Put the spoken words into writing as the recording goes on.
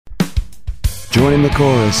Join in the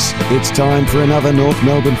chorus. It's time for another North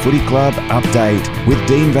Melbourne Footy Club update with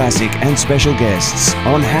Dean Vasic and special guests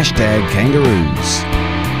on #Kangaroos.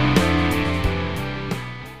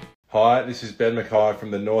 Hi, this is Ben Mackay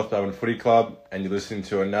from the North Melbourne Footy Club, and you're listening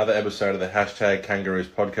to another episode of the #Kangaroos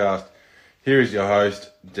podcast. Here is your host,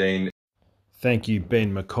 Dean. Thank you,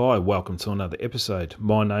 Ben Mackay. Welcome to another episode.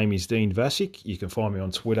 My name is Dean Vasic. You can find me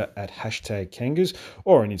on Twitter at #Kangaroos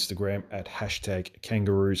or on Instagram at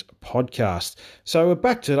 #Kangaroos podcast. So we're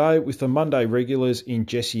back today with the Monday regulars in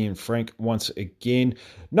Jesse and Frank once again.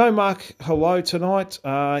 No Mark hello tonight.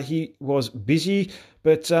 He was busy,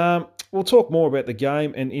 but we'll talk more about the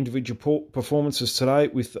game and individual performances today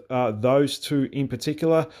with those two in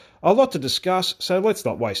particular. A lot to discuss, so let's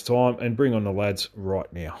not waste time and bring on the lads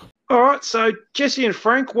right now. All right, so Jesse and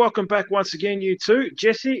Frank, welcome back once again, you two.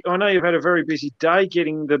 Jesse, I know you've had a very busy day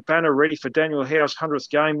getting the banner ready for Daniel Howe's 100th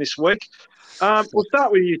game this week. We'll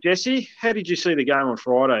start with you, Jesse. How did you see the game on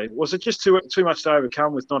Friday? Was it just too much to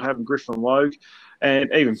overcome with not having Griffin Logue and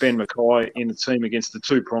even Ben Mackay in the team against the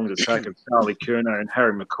two-pronged attack of Charlie Curnow and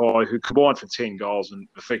Harry Mackay, who combined for 10 goals and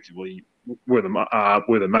effectively were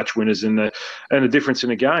the match winners and the difference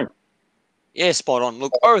in the game? Yeah, spot on.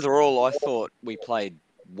 Look, overall, I thought we played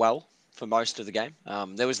well for most of the game.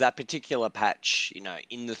 There was that particular patch,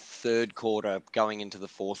 in the third quarter going into the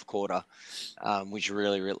fourth quarter, which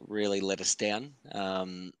really let us down.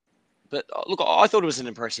 But look, I thought it was an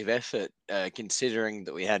impressive effort, considering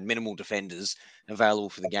that we had minimal defenders available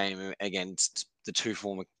for the game against the two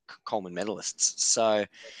former Coleman medalists. So,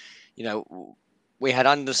 we had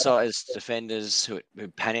undersized defenders who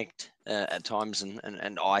panicked at times,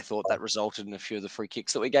 and I thought that resulted in a few of the free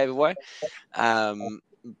kicks that we gave away.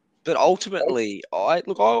 But ultimately, I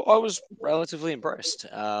was relatively impressed.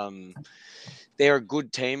 They're a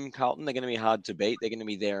good team, Carlton. They're going to be hard to beat. They're going to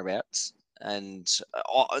be thereabouts. And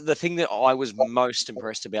the thing that I was most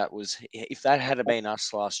impressed about was if that had been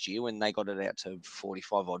us last year when they got it out to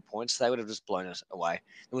 45 odd points, they would have just blown us away.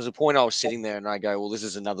 There was a point I was sitting there and I go, well, this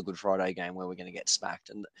is another Good Friday game where we're going to get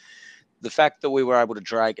smacked. And the fact that we were able to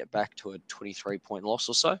drag it back to a 23-point loss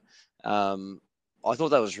or so, I thought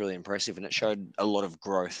that was really impressive, and it showed a lot of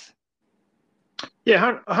growth.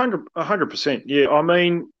 Yeah, 100%. Yeah, I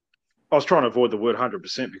mean, I was trying to avoid the word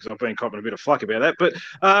 100% because I've been copping a bit of flack about that. But,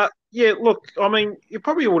 yeah, look, I mean, you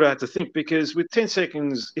probably would have to think because with 10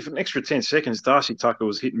 seconds, if an extra 10 seconds, Darcy Tucker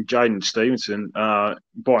was hitting Jaden Stevenson by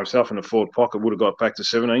himself in the forward pocket, would have got back to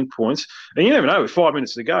 17 points. And you never know, with 5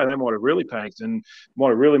 minutes to go, they might have really panicked and might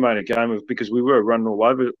have really made a game of because we were running all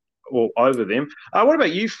over them. What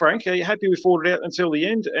about you, Frank? Are you happy we fought it out until the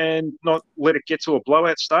end and not let it get to a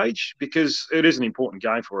blowout stage? Because it is an important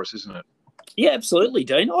game for us, isn't it? Yeah, absolutely,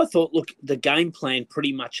 Dean. I thought, look, the game plan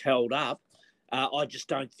pretty much held up. I just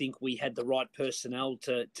don't think we had the right personnel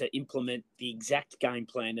to implement the exact game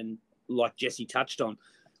plan. And like Jesse touched on,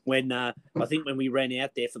 when I think when we ran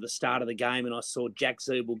out there for the start of the game and I saw Jack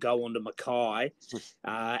Zeeble go on to Mackay,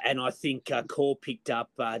 and I think Core picked up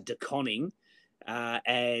De Conning,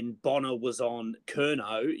 and Bonner was on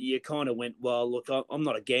Curnow, you kind of went, well, look, I'm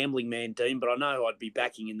not a gambling man, Dean, but I know I'd be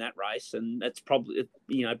backing in that race, and that's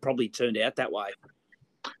probably turned out that way.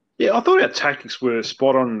 Yeah, I thought our tactics were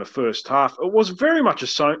spot on in the first half. It was very much a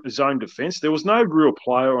zone defence. There was no real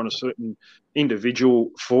player on a certain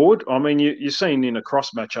individual forward. I mean, you're seeing in the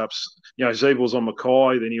cross matchups, Zeeble was on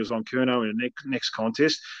Mackay, then he was on Curnow in the next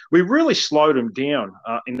contest. We really slowed him down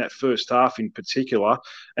in that first half in particular,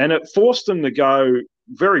 and it forced them to go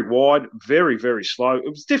very wide, very, very slow. It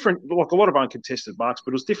was different, like a lot of uncontested marks,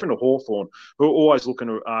 but it was different to Hawthorn, who were always looking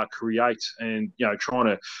to create and,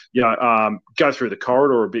 trying to, go through the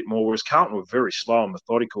corridor a bit more, whereas Carlton were very slow and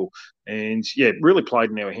methodical and, yeah, really played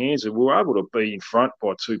in our hands, and we were able to be in front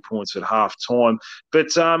by 2 points at half time. But,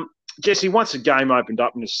 Jesse, once the game opened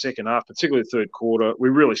up in the second half, particularly the third quarter, we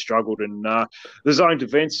really struggled, and the zone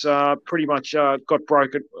defence pretty much got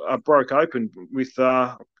broke open with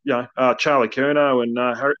Charlie Curnow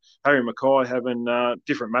and Harry Mackay having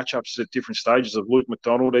different matchups at different stages of Luke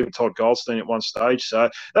McDonald, even Todd Goldstein at one stage. So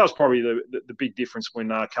that was probably the big difference when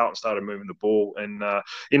Carlton started moving the ball, and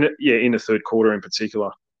in the third quarter in particular.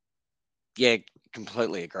 Yeah,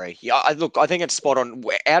 completely agree. Yeah, I think it's spot on.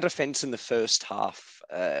 Our defence in the first half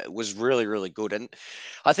was really, really good. And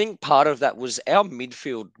I think part of that was our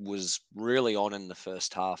midfield was really on in the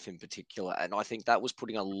first half in particular. And I think that was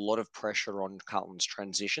putting a lot of pressure on Carlton's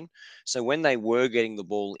transition. So when they were getting the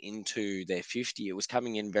ball into their 50, it was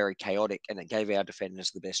coming in very chaotic, and it gave our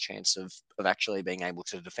defenders the best chance of actually being able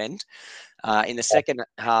to defend. In the second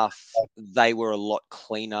half, they were a lot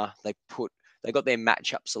cleaner. They got their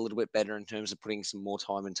matchups a little bit better in terms of putting some more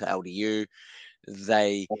time into LDU.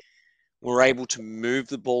 They were able to move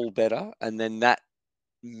the ball better, and then that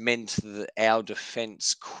meant that our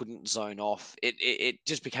defense couldn't zone off. It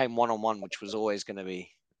just became one-on-one, which was always going to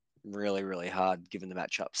be really, really hard given the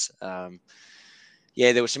matchups.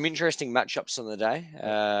 Yeah, there were some interesting matchups on the day.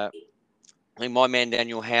 I think my man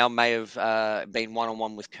Daniel Howe may have been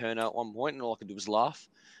one-on-one with Kerner at one point, and all I could do was laugh.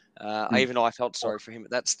 Even I felt sorry for him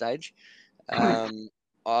at that stage. There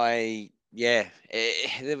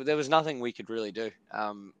was nothing we could really do.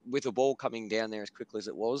 With the ball coming down there as quickly as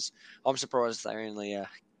it was, I'm surprised they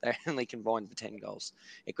only combined for 10 goals.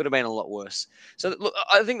 It could have been a lot worse. So look,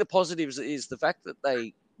 I think the positives is the fact that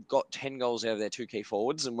they got 10 goals out of their two key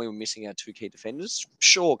forwards, and we were missing our two key defenders.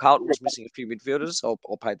 Sure, Carlton was missing a few midfielders.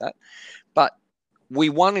 I'll pay that, but we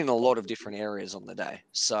won in a lot of different areas on the day.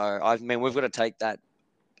 So I mean, we've got to take that,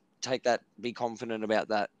 be confident about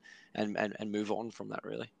that, and move on from that,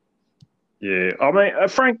 really. Yeah, I mean,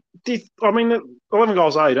 Frank, 11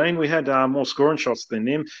 goals, 18. We had more scoring shots than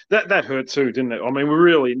them. That hurt too, didn't it? I mean,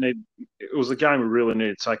 it was a game we really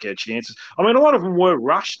needed to take our chances. I mean, a lot of them were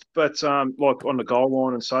rushed, but like on the goal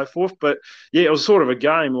line and so forth. But yeah, it was sort of a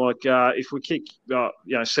game like if we kick,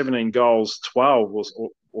 17 goals, 12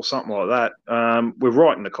 or something like that, we're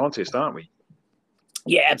right in the contest, aren't we?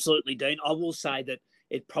 Yeah, absolutely, Dean. I will say that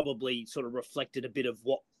it probably sort of reflected a bit of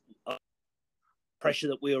what pressure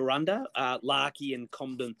that we were under. Larkey and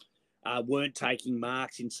Comden weren't taking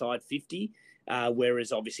marks inside 50,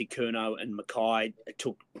 whereas obviously Curnow and Mackay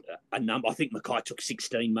took a number. I think Mackay took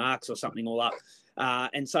 16 marks or something all up.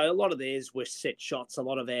 And so a lot of theirs were set shots. A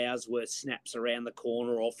lot of ours were snaps around the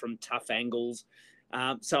corner or from tough angles.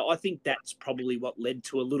 So I think that's probably what led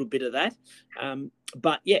to a little bit of that.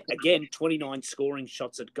 But yeah, again, 29 scoring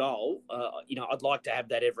shots at goal. I'd like to have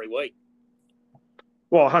that every week.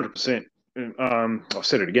 Well, 100%. I've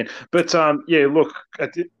said it again, but look,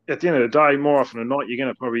 at the end of the day, more often than not, you're going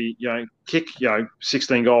to probably kick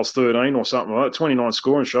 16 goals, 13 or something like that. 29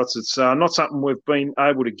 scoring shots. It's not something we've been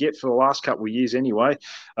able to get for the last couple of years anyway,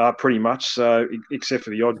 pretty much. So except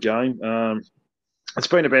for the odd game. It's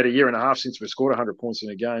been about a year and a half since we scored 100 points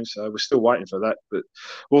in a game, so we're still waiting for that, but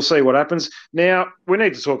we'll see what happens. Now, we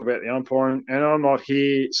need to talk about the umpiring, and I'm not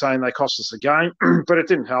here saying they cost us a game, but it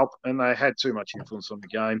didn't help, and they had too much influence on the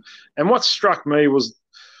game. And what struck me was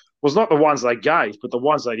not the ones they gave, but the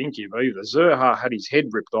ones they didn't give either. Zurhaar had his head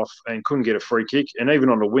ripped off and couldn't get a free kick, and even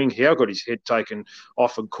on the wing, Howe got his head taken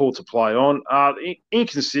off and called to play on. The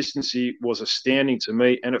inconsistency was astounding to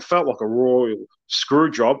me, and it felt like a royal screw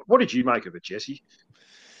job. What did you make of it, Jesse?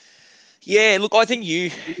 Yeah, look, I think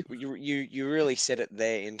you really said it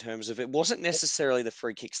there in terms of it wasn't necessarily the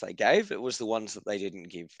free kicks they gave; it was the ones that they didn't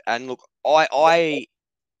give. And look, I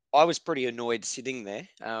was pretty annoyed sitting there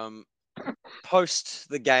post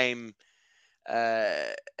the game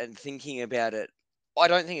and thinking about it. I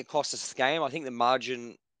don't think it cost us the game. I think the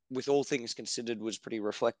margin, with all things considered, was pretty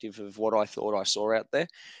reflective of what I thought I saw out there.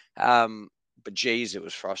 But geez, it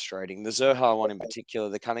was frustrating. The Zurhaar one in particular,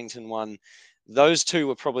 the Cunnington one, those two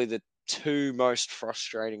were probably the two most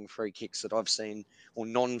frustrating free kicks that I've seen, or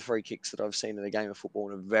non-free kicks that I've seen in a game of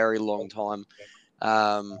football in a very long time.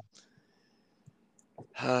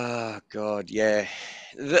 Oh God, yeah.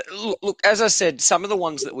 Look, as I said, some of the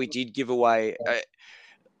ones that we did give away,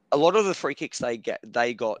 a lot of the free kicks they got,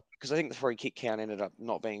 because I think the free kick count ended up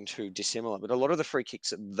not being too dissimilar, but a lot of the free kicks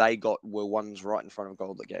that they got were ones right in front of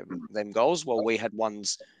goal that gave them goals, while we had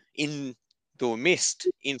ones that were missed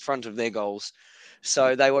in front of their goals.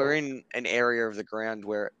 So they were in an area of the ground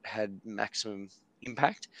where it had maximum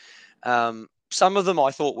impact. Some of them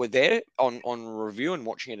I thought were there on review and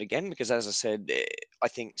watching it again, because as I said, I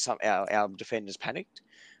think our defenders panicked.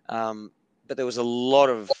 But there was a lot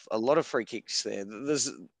of free kicks there.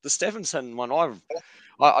 There's the Stephenson one. I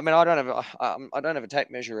don't have a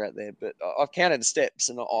tape measure out there, but I've counted steps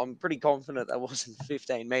and I'm pretty confident that wasn't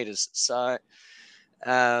 15 meters. So,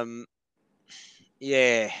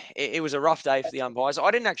 yeah, it was a rough day for the umpires.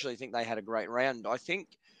 I didn't actually think they had a great round. I think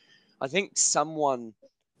someone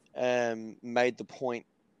made the point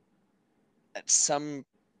at some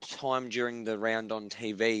time during the round on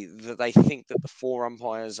TV that they think that the four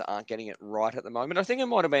umpires aren't getting it right at the moment. I think it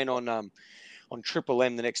might have been on Triple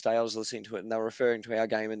M the next day. I was listening to it and they were referring to our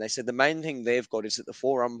game, and they said the main thing they've got is that the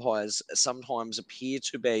four umpires sometimes appear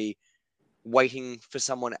to be waiting for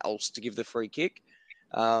someone else to give the free kick,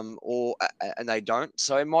 and they don't.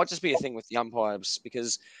 So it might just be a thing with the umpires,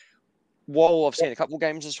 because while I've seen a couple of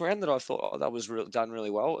games this round that I thought that was done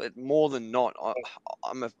really well, more than not,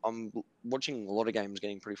 I'm watching a lot of games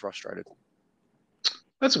getting pretty frustrated.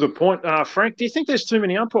 That's a good point. Frank, do you think there's too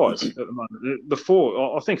many umpires at the moment? The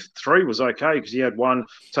four, I think three was okay because you had one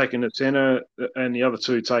taking the centre and the other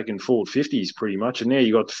two taking forward 50s pretty much. And now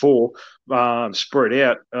you got four spread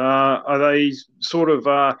out. Are they sort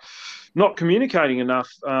of not communicating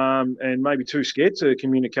enough and maybe too scared to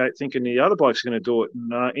communicate, thinking the other bloke's going to do it?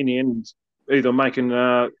 And in the end, either making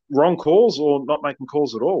wrong calls or not making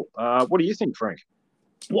calls at all. What do you think, Frank?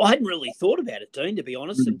 Well, I hadn't really thought about it, Dean, to be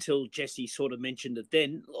honest, until Jesse sort of mentioned it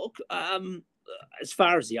then. Look, as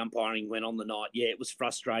far as the umpiring went on the night, yeah, it was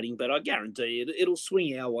frustrating, but I guarantee it'll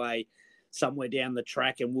swing our way somewhere down the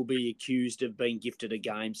track and we'll be accused of being gifted a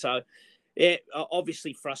game. So, yeah,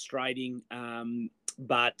 obviously frustrating,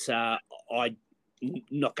 but I'm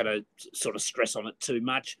not going to sort of stress on it too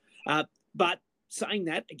much. But saying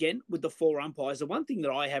that, again, with the four umpires, the one thing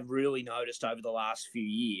that I have really noticed over the last few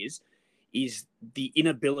years is the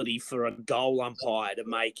inability for a goal umpire to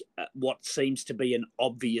make what seems to be an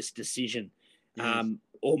obvious decision.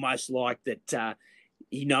 Almost like that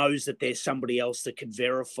he knows that there's somebody else that could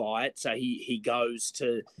verify it. So he goes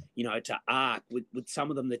to ARC with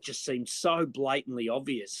some of them that just seem so blatantly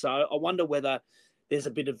obvious. So I wonder whether there's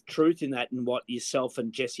a bit of truth in that and what yourself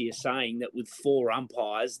and Jesse are saying, that with four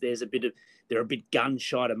umpires, they're a bit gun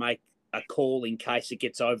shy to make a call in case it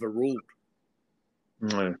gets overruled.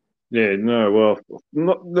 Yeah, no, well,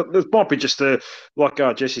 there might be just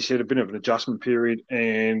like Jesse said, a bit of an adjustment period,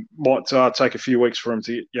 and might take a few weeks for him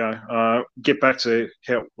to, get back to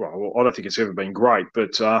how. Well, I don't think it's ever been great,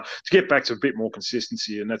 but to get back to a bit more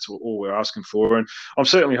consistency, and that's all we're asking for. And I'm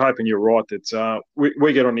certainly hoping you're right that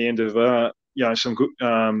we get on the end of some good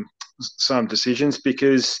some decisions,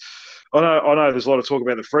 because I know there's a lot of talk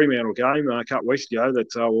about the Fremantle game a couple of weeks ago that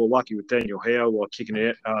we're lucky with Daniel Howe like kicking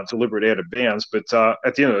it deliberate out of bounds. But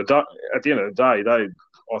at the end of the day,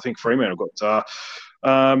 I think Fremantle got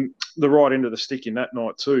the right end of the stick in that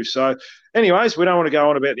night too. So, anyways, we don't want to go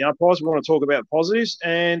on about the umpires. We want to talk about positives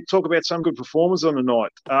and talk about some good performers on the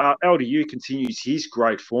night. LDU continues his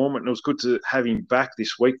great form, and it was good to have him back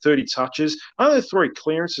this week. 30 touches, only 3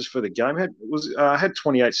 clearances for the game. Had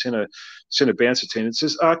 28 centre bounce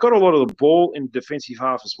attendances. Got a lot of the ball in the defensive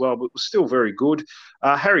half as well, but was still very good.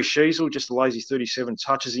 Harry Sheasel, just a lazy 37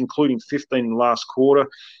 touches, including 15 in the last quarter.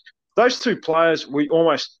 Those two players, we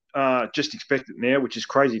almost just expect it now, which is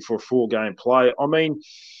crazy for a 4-game play. I mean,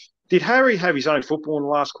 did Harry have his own football in the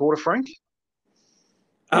last quarter, Frank?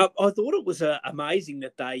 I thought it was amazing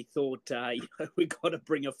that they thought we got to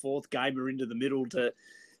bring a 4th gamer into the middle to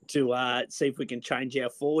see if we can change our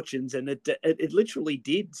fortunes, and it literally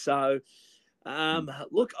did. So,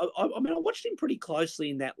 look, I mean, I watched him pretty closely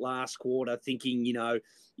in that last quarter, thinking,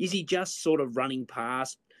 is he just sort of running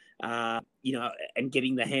past? And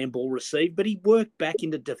getting the handball received, but he worked back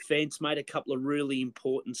into defence, made a couple of really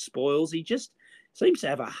important spoils. He just seems to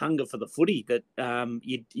have a hunger for the footy that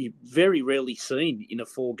you very rarely seen in a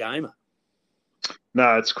 4-gamer.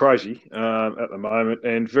 No, it's crazy at the moment,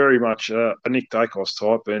 and very much a Nick Dacos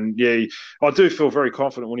type. And yeah, I do feel very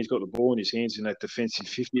confident when he's got the ball in his hands in that defensive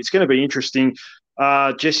 50. It's going to be interesting,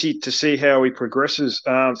 Jesse, to see how he progresses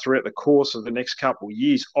throughout the course of the next couple of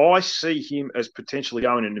years. I see him as potentially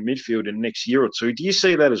going into midfield in the next year or two. Do you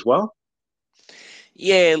see that as well?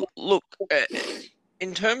 Yeah, look,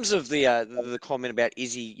 in terms of the comment about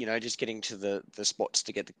Izzy, just getting to the spots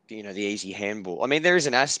to get the easy handball. I mean, there is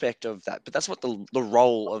an aspect of that, but that's what the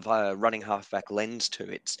role of running halfback lends to.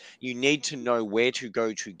 It's you need to know where to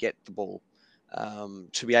go to get the ball,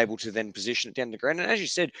 to be able to then position it down the ground. And as you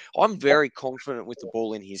said, I'm very confident with the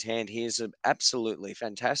ball in his hand. He is an absolutely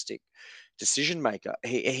fantastic decision maker.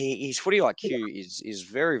 His footy IQ is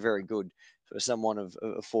very, very good for someone of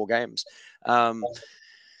 4 games.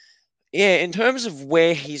 Yeah, in terms of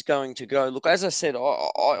where he's going to go, look, as I said, I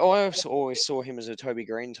always saw him as a Toby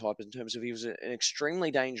Green type in terms of he was an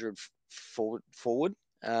extremely dangerous forward.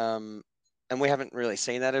 And we haven't really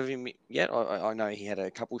seen that of him yet. I know he had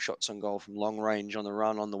a couple shots on goal from long range on the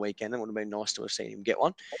run on the weekend. It would have been nice to have seen him get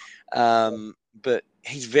one. But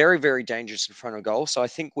he's very, very dangerous in front of goal. So I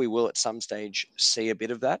think we will at some stage see a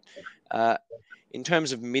bit of that. In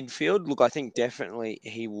terms of midfield, look, I think definitely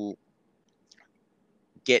he will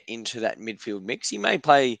get into that midfield mix. He may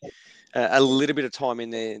play a little bit of time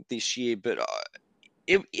in there this year, but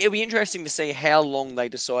it'll be interesting to see how long they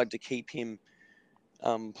decide to keep him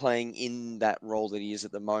playing in that role that he is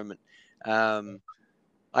at the moment.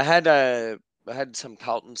 I had some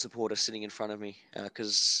Carlton supporters sitting in front of me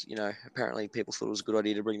because apparently people thought it was a good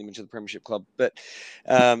idea to bring them into the Premiership club, but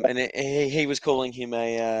and he was calling him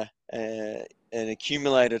an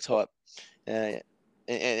accumulator type.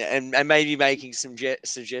 and maybe making some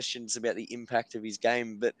suggestions about the impact of his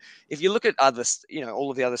game. But if you look at other,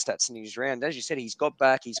 all of the other stats in his round, as you said, he's got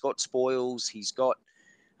back, he's got spoils, he's got,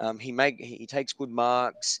 he takes good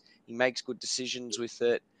marks, he makes good decisions with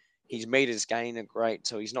it. His meters gain are great,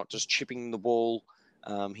 so he's not just chipping the ball.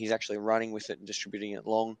 He's actually running with it and distributing it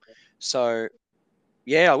long. So,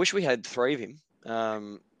 yeah, I wish we had 3 of him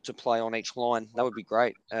to play on each line. That would be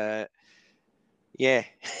great. Yeah,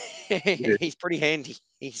 he's pretty handy.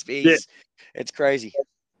 It's crazy.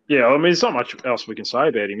 Yeah, I mean, there's not much else we can say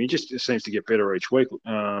about him. He just seems to get better each week,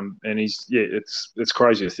 and it's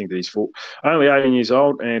crazy to think that he's only 18 years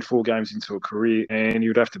old and 4 games into a career, and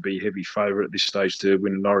you'd have to be a heavy favourite at this stage to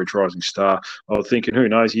win a Norwich Rising Star. I was thinking, who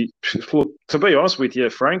knows? To be honest with you,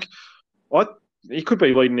 Frank, he could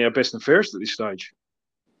be leading our best and fairest at this stage.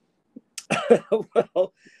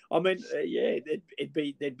 Well, I mean,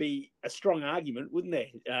 there'd be a strong argument, wouldn't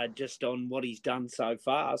there, just on what he's done so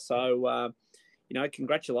far. So,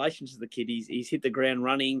 congratulations to the kid. He's hit the ground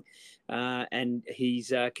running, and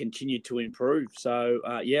he's continued to improve. So,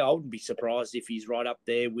 I wouldn't be surprised if he's right up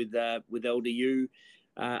there with LDU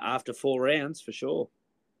after 4 rounds for sure.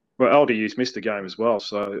 Well, LDU's missed a game as well,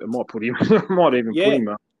 so it might put him, put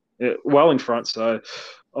him well in front. So,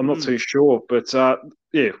 I'm not too sure, but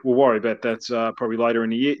we'll worry about that probably later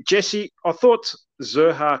in the year. Jesse, I thought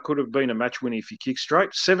Zurhaar could have been a match winner if he kicked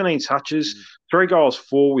straight. 17 touches, 3 goals,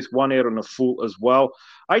 4 with 1 out on a full as well.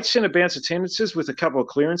 8 centre bounce attendances with a couple of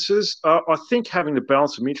clearances. I think having the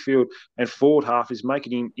balance of midfield and forward half is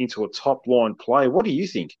making him into a top line player. What do you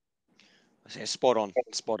think? Spot on.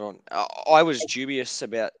 I was dubious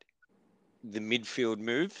about the midfield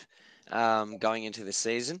move going into the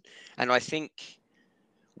season, and I think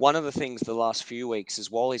one of the things the last few weeks is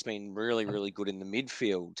while he's been really, really good in the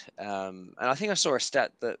midfield, and I think I saw a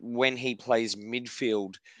stat that when he plays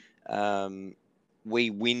midfield, we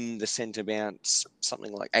win the centre bounce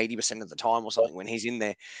something like 80% of the time or something when he's in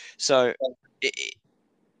there. So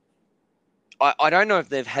I don't know if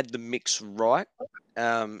they've had the mix right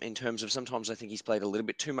in terms of sometimes I think he's played a little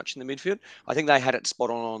bit too much in the midfield. I think they had it spot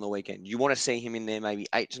on the weekend. You want to see him in there maybe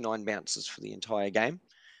 8 to 9 bounces for the entire game.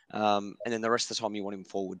 And then the rest of the time you want him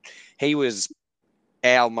forward. He was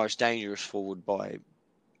our most dangerous forward by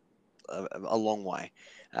a long way.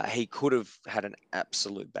 He could have had an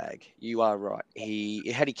absolute bag. You are right.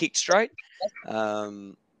 Had he kicked straight,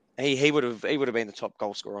 he would have been the top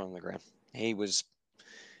goal scorer on the ground. He was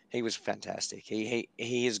fantastic.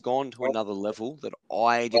 He has gone to another level that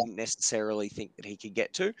I didn't necessarily think that he could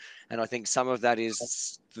get to, and I think some of that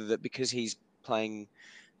is that because he's playing,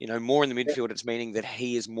 more in the midfield, it's meaning that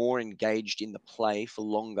he is more engaged in the play for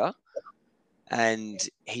longer, and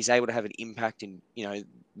he's able to have an impact in,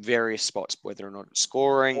 various spots, whether or not it's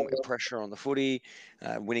scoring, pressure on the footy,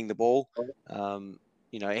 winning the ball.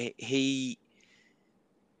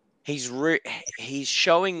 He's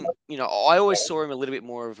showing, I always saw him a little bit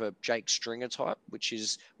more of a Jake Stringer type, which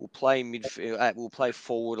is will play midfield, will play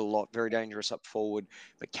forward a lot, very dangerous up forward,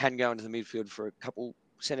 but can go into the midfield for a couple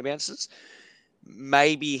centre bounces.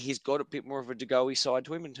 Maybe he's got a bit more of a De Goey side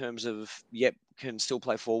to him in terms of, can still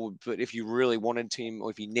play forward. But if you really wanted him, or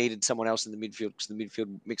if you needed someone else in the midfield because the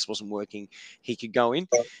midfield mix wasn't working, he could go in.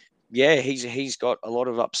 Yeah, he's got a lot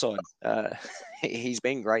of upside. He's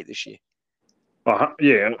been great this year.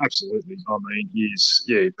 Yeah, absolutely. I mean, he's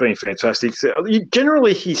been fantastic. So,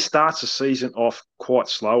 generally, he starts the season off quite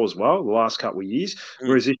slow as well, the last couple of years,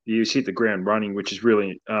 whereas this year he's hit the ground running, which is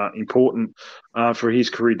really important for his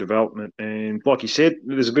career development. And like you said,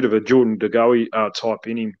 there's a bit of a Jordan De Goey type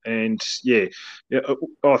in him. And,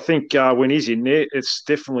 I think when he's in there, it's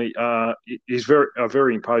definitely he's a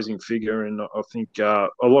very imposing figure. And I think a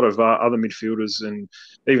lot of other midfielders and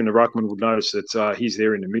even the ruckman would notice that he's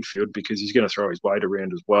there in the midfield because he's going to throw his weight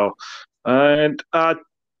around as well. And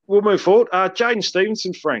we'll move forward. Jaden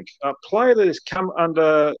Stevenson, Frank, a player that has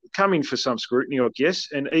come in for some scrutiny, I guess,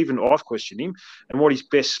 and even I've questioned him and what his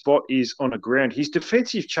best spot is on the ground. His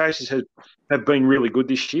defensive chases have been really good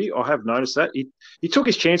this year. I have noticed that. He took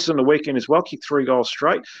his chances on the weekend as well, kicked 3 goals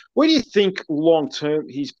straight. Where do you think long-term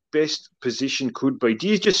his best position could be? Do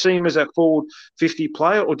you just see him as a forward 50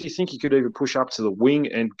 player, or do you think he could even push up to the wing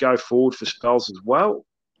and go forward for spells as well?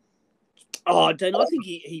 Oh, Dean, I think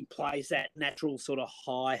he plays that natural sort of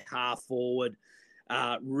high half forward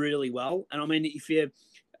really well. And I mean, if you're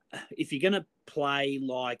going to play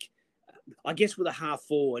like, I guess with a half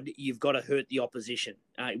forward, you've got to hurt the opposition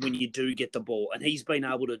when you do get the ball. And he's been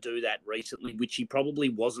able to do that recently, which he probably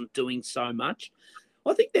wasn't doing so much.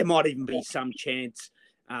 I think there might even be some chance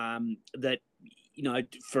that,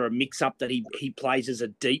 for a mix-up that he plays as a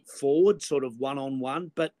deep forward, sort of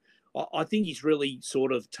one-on-one. But I think he's really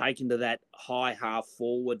sort of taken to that high half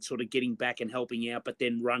forward, sort of getting back and helping out, but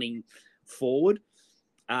then running forward.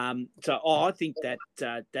 I think that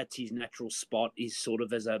that's his natural spot, is sort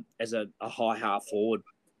of as a high half forward.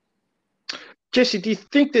 Jesse, do you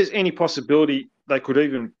think there's any possibility they could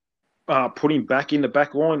even put him back in the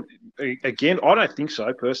back line again? I don't think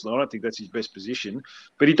so, personally. I don't think that's his best position,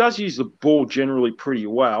 but he does use the ball generally pretty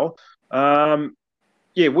well. I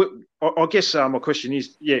guess my question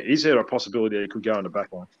is, is there a possibility that he could go in the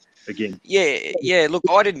back line again? Yeah. Look,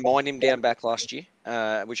 I didn't mind him down back last year,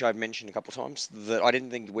 which I've mentioned a couple of times, that I didn't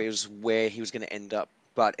think it was where he was going to end up,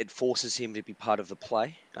 but it forces him to be part of the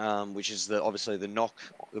play, which is obviously the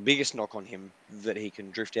biggest knock on him, that he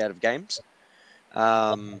can drift out of games.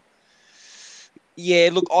 Yeah,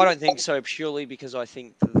 look, I don't think so, purely because I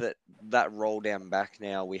think that roll down back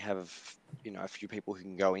now, we have, a few people who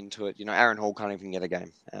can go into it. Aaron Hall can't even get a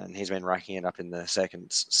game, and he's been racking it up in the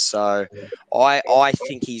seconds. So I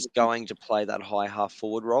think he's going to play that high half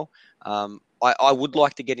forward role. I would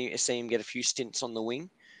like to see him get a few stints on the wing.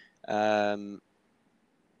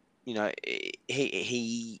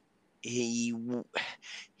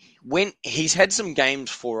 When he's had some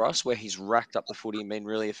games for us where he's racked up the footy and been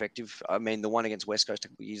really effective. I mean, the one against West Coast a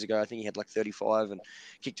couple of years ago, I think he had like 35 and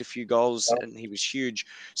kicked a few goals, and he was huge.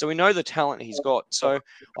 So we know the talent he's got. So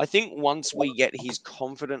I think once we get his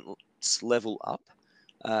confidence level up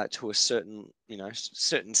to a certain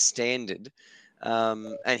standard,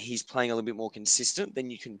 and he's playing a little bit more consistent, then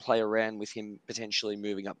you can play around with him potentially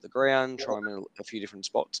moving up the ground, try him in a few different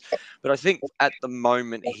spots. But I think at the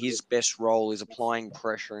moment, his best role is applying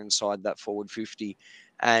pressure inside that forward 50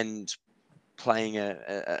 and playing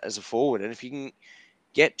as a forward. And if you can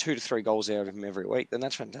get 2 to 3 goals out of him every week, then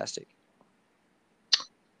that's fantastic.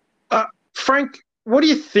 Frank, what do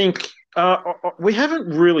you think? We haven't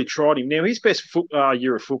really tried him. Now, his best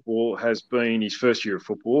year of football has been his first year of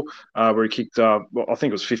football, where he kicked, I think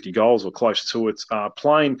it was 50 goals or close to it,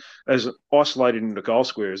 playing as isolated in the goal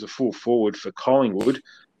square as a full forward for Collingwood.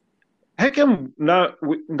 How come no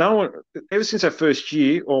one, ever since that first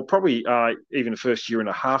year, or probably even the first year and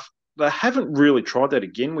a half, they haven't really tried that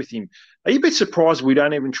again with him? Are you a bit surprised we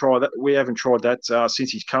don't even try that? We haven't tried that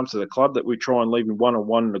since he's come to the club, that we try and leave him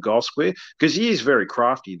one-on-one in the goal square? Because he is very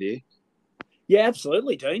crafty there. Yeah,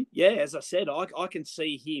 absolutely, Dean. Yeah, as I said, I can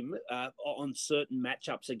see him on certain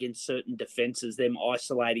matchups against certain defences, them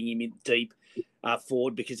isolating him in deep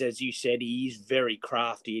forward, because, as you said, he is very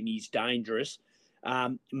crafty and he's dangerous.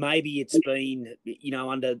 Maybe it's been,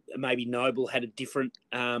 under maybe Noble had a different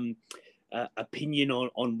opinion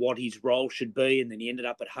on what his role should be, and then he ended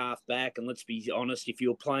up at half back. And let's be honest, if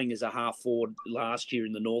you were playing as a half forward last year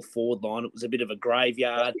in the North forward line, it was a bit of a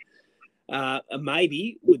graveyard.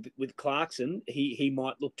 Maybe with Clarkson, he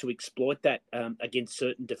might look to exploit that against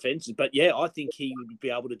certain defences. But yeah, I think he would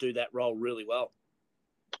be able to do that role really well.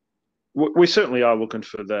 We certainly are looking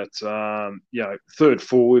for that, third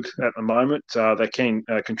forward at the moment. They can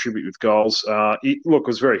contribute with goals. It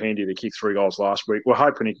was very handy to kick 3 goals last week. We're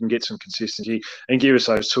hoping he can get some consistency and give us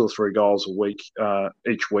those 2 or 3 goals a week,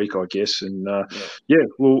 each week, I guess. And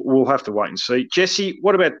we'll have to wait and see. Jesse,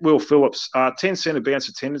 what about Will Phillips? 10 centre bounce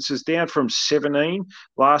attendances, down from 17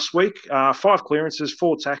 last week. 5 clearances,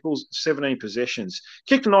 4 tackles, 17 possessions.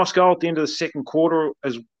 Kicked a nice goal at the end of the second quarter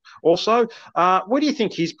as also. Where do you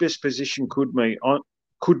think his best position could be? I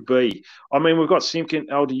mean, we've got Simpkin,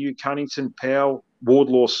 LDU, Cunnington, Powell,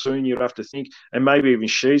 Wardlaw soon, you'd have to think, and maybe even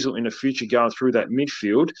Sheasel in the future going through that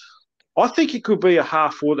midfield. I think he could be a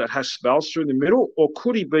half forward that has spells through the middle, or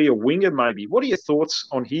could he be a winger maybe? What are your thoughts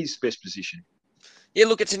on his best position? Yeah,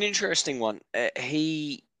 look, it's an interesting one.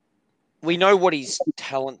 We know what his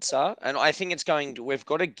talents are, and I think we've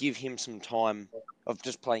got to give him some time of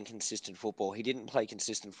just playing consistent football. He didn't play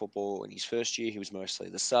consistent football in his first year. He was mostly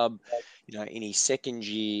the sub. In his second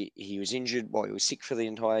year, he was injured. He was sick for the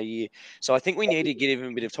entire year. So I think we need to give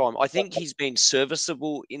him a bit of time. I think he's been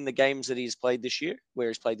serviceable in the games that he's played this year, where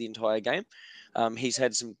he's played the entire game. He's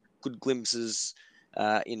had some good glimpses.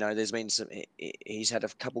 There's been he's had a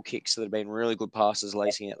couple kicks that have been really good passes,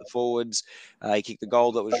 lacing out the forwards. He kicked the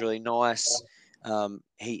goal that was really nice.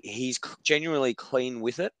 He's genuinely clean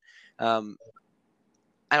with it.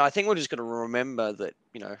 And I think we're just going to remember that,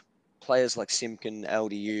 players like Simpkin,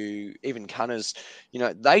 LDU, even Cunners,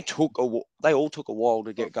 they all took a while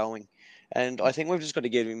to get going. And I think we've just got to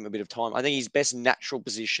give him a bit of time. I think his best natural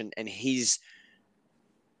position, and I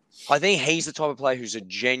think he's the type of player who's a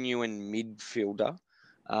genuine midfielder.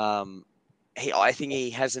 I think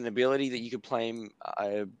he has an ability that you could play him,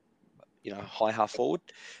 high half forward.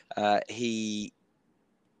 He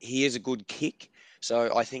is a good kick.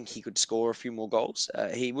 So I think he could score a few more goals.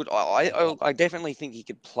 He would. I definitely think he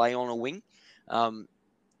could play on a wing.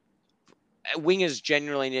 Wingers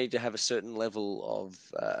generally need to have a certain level of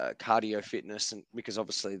cardio fitness, and because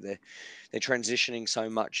obviously they're transitioning so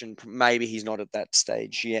much, and maybe he's not at that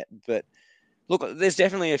stage yet. But look, there's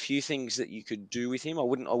definitely a few things that you could do with him. I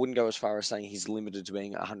wouldn't go as far as saying he's limited to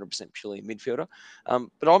being 100% purely a midfielder.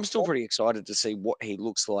 But I'm still pretty excited to see what he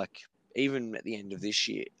looks like, even at the end of this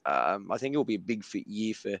year. I think it'll be a big fit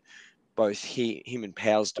year for both him and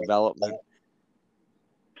Powell's development.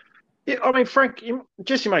 Yeah, I mean, Frank,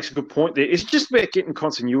 Jesse makes a good point there. It's just about getting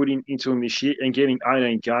continuity into him this year and getting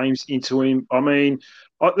 18 games into him. I mean,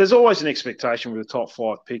 there's always an expectation with a top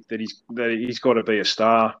 5 pick that he's got to be a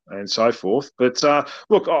star and so forth. But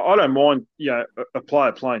look, I don't mind, a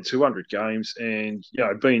player playing 200 games and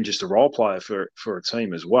being just a role player for a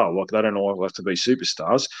team as well. Like they don't all have to be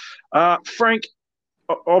superstars. Frank,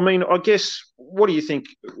 I mean, I guess what do you think?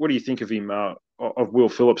 What do you think of him? Of Will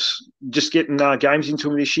Phillips just getting games into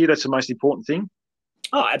him this year? That's the most important thing.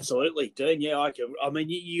 Oh, absolutely, Dean. Yeah, I mean,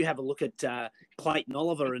 you have a look at Clayton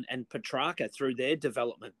Oliver and Petrarca through their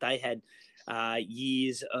development. They had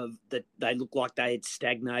years of that. They looked like they had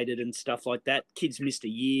stagnated and stuff like that. Kids missed a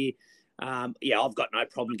year. I've got no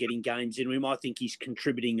problem getting games into him. I think he's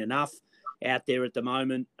contributing enough out there at the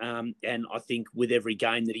moment, and I think with every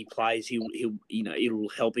game that he plays, it'll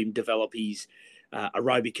help him develop his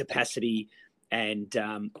aerobic capacity. And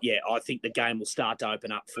I think the game will start to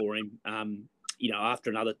open up for him. After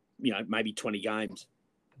another, maybe 20 games.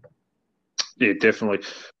 Yeah, definitely.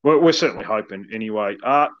 We're certainly hoping anyway.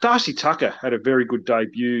 Darcy Tucker had a very good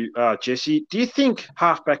debut, Jesse. Do you think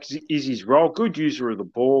halfback is his role? Good user of the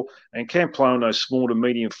ball and can play on those small to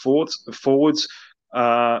medium forwards.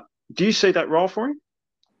 Do you see that role for him?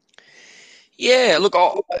 Yeah, look,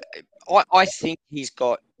 I think he's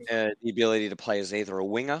got the ability to play as either a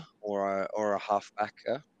winger or a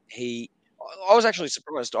halfbacker. I was actually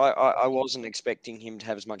surprised. I wasn't expecting him to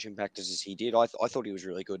have as much impact as he did. I thought he was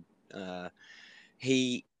really good.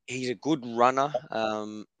 He's a good runner.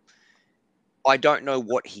 I don't know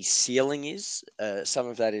what his ceiling is. Some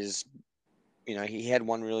of that is, he had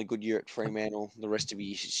one really good year at Fremantle. The rest of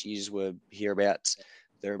his years were thereabouts.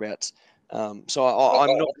 So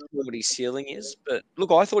I'm not sure what his ceiling is, but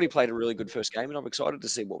look, I thought he played a really good first game, and I'm excited to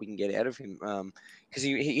see what we can get out of him because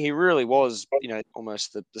he really was,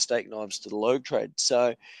 almost the steak knives to the Logue trade.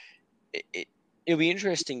 So it'll be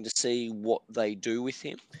interesting to see what they do with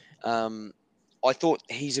him. I thought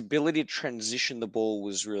his ability to transition the ball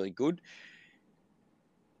was really good.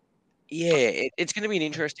 Yeah, it's going to be an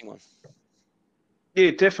interesting one.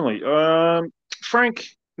 Yeah, definitely. Frank,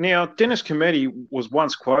 now Dennis Cometti was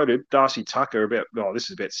once quoted, Darcy Tucker, this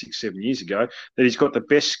is about 6-7 years ago, that he's got the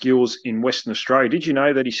best skills in Western Australia. Did you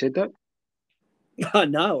know that he said that?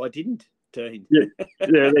 No, I didn't, Dean. Yeah,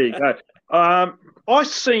 there you go. I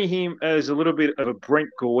see him as a little bit of a Brent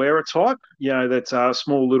Guerra type, that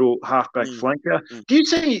small little halfback flanker. Do you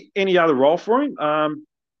see any other role for him?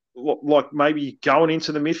 Like maybe going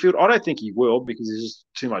into the midfield? I don't think he will because there's just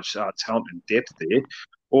too much talent and depth there.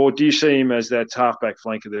 Or do you see him as that halfback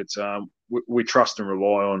flanker that we trust and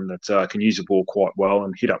rely on, that can use the ball quite well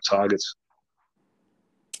and hit up targets?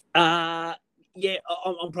 Yeah,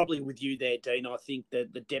 I'm probably with you there, Dean. I think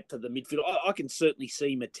that the depth of the midfield, I can certainly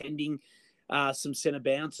see him attending some centre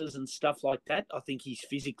bounces and stuff like that. I think he's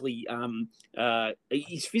physically a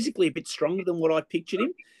bit stronger than what I pictured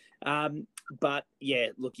him. But yeah,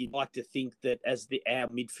 look, you'd like to think that as our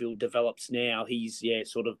midfield develops now, he's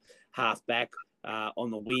sort of half back on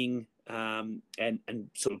the wing and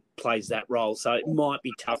sort of plays that role. So it might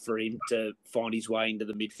be tough for him to find his way into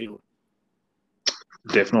the midfield.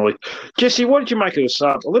 Definitely. Jesse, what did you make of the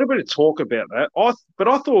sub? A little bit of talk about that. But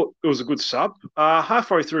I thought it was a good sub.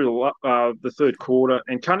 Halfway through the third quarter,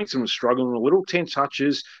 and Cunnington was struggling a little. 10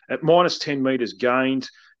 touches at minus 10 metres gained.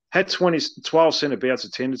 Had 12 centre-bounce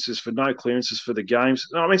attendances for no clearances for the games.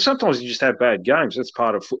 I mean, sometimes you just have bad games. That's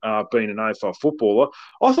part of being an AFL footballer.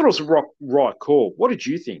 I thought it was a right call. What did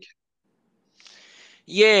you think?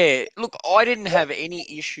 Yeah, look, I didn't have any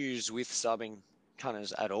issues with subbing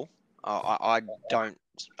Cunners at all. I don't,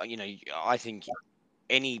 I think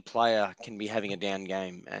any player can be having a down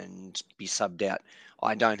game and be subbed out.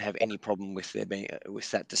 I don't have any problem with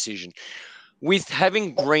that decision. With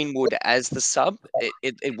having Greenwood as the sub,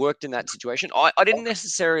 it worked in that situation. I didn't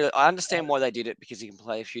necessarily. I understand why they did it because he can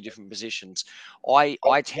play a few different positions. I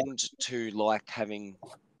tend to like having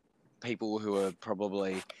people who are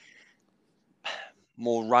probably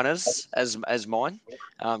more runners as mine,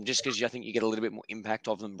 just because I think you get a little bit more impact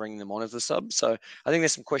of them bringing them on as a sub. So I think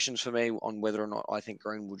there's some questions for me on whether or not I think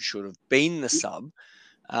Greenwood should have been the sub.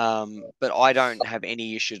 But I don't have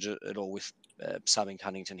any issues at all with subbing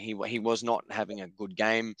Cunnington. He was not having a good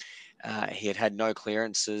game. He had no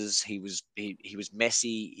clearances. He was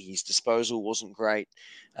messy. His disposal wasn't great.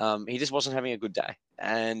 He just wasn't having a good day.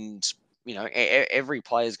 And every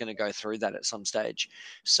player is going to go through that at some stage.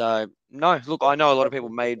 So no, look, I know a lot of people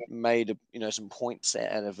made some points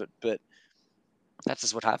out of it, but that's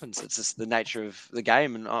just what happens. It's just the nature of the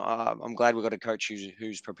game, and I'm glad we've got a coach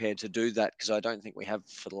who's prepared to do that, because I don't think we have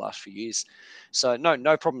for the last few years. So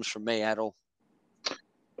no problems from me at all.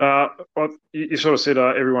 You sort of said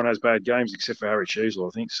everyone has bad games except for Harry Cheezel,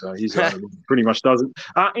 I think. So he's pretty much doesn't.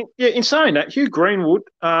 In saying that, Hugh Greenwood,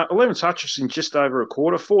 11 touches in just over a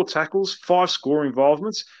quarter, 4 tackles, 5 score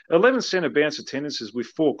involvements, 11 centre bounce attendances with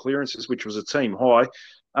 4 clearances, which was a team high.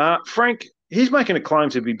 Frank, he's making a claim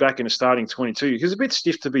to be back in a starting 22. He's a bit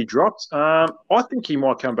stiff to be dropped. I think he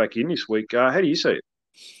might come back in this week. How do you see it?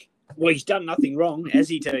 Well, he's done nothing wrong, has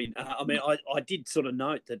he, Dean? I did sort of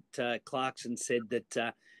note that Clarkson said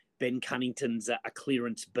that Ben Cunnington's a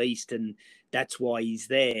clearance beast, and that's why he's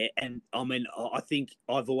there. And I think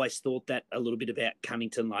I've always thought that a little bit about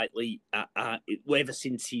Cunnington lately, ever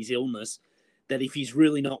since his illness, that if he's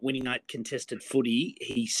really not winning that contested footy,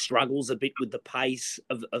 he struggles a bit with the pace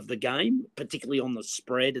of the game, particularly on the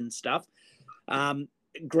spread and stuff.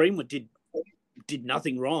 Greenwood did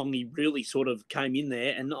nothing wrong. He really sort of came in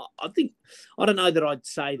there, and I don't know that I'd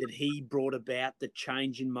say that he brought about the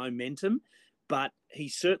change in momentum, but he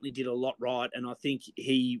certainly did a lot right. And I think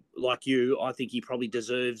he, like you, I think he probably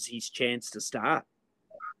deserves his chance to start.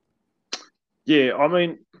 Yeah,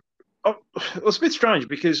 it was a bit strange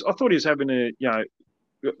because I thought he was having I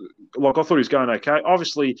thought he was going okay.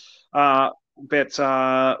 Obviously,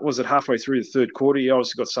 was it halfway through the third quarter? He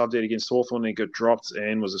obviously got subbed out against Hawthorn, and got dropped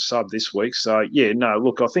and was a sub this week. So, yeah, no,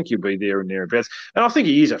 look, I think he'll be there and thereabouts. And I think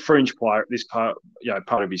he is a fringe player at this part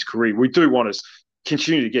of his career. We do want to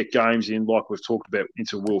continue to get games in, like we've talked about,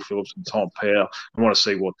 into Will Phillips and Tom Powell. We want to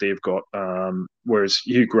see what they've got. Whereas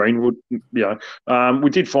Hugh Greenwood, we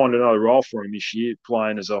did find another role for him this year,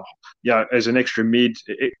 playing as as an extra mid,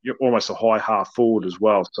 almost a high half forward as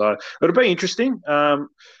well. So it'll be interesting.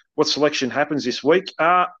 What selection happens this week.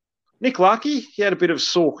 Nick Larkey, he had a bit of a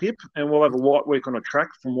sore hip, and we'll have a light week on a track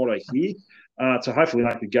from what I hear, to hopefully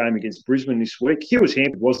make the game against Brisbane this week. He was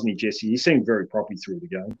hampered, wasn't he, Jesse? He seemed very proppy through the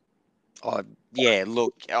game. Yeah,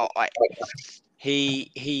 look,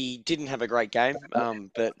 he didn't have a great game,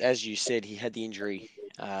 but as you said, he had the injury,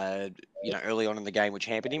 early on in the game, which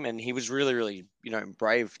hampered him, and he was really, really,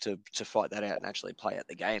 brave to fight that out and actually play out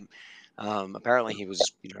the game. Apparently he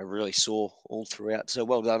was, really sore all throughout. So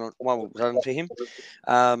well done for him.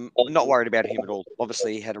 Not worried about him at all.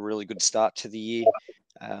 Obviously, he had a really good start to the year.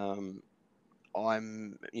 I'm,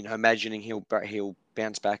 imagining he'll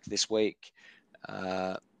bounce back this week.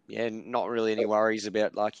 Not really any worries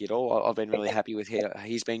about Larky at all. I've been really happy with how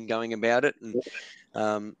he's been going about it. And,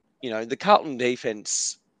 the Carlton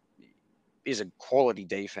defense is a quality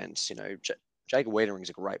defense. Jacob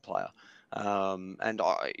Wiedering's a great player. And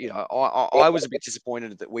I was a bit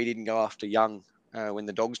disappointed that we didn't go after Young when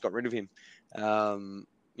the Dogs got rid of him.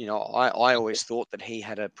 I always thought that he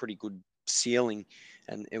had a pretty good ceiling,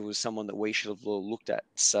 and it was someone that we should have looked at.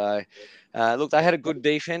 So, look, they had a good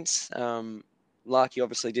defense. Larky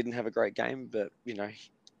obviously didn't have a great game, but he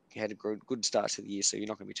had a good start to the year, so you're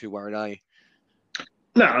not going to be too worried, are you?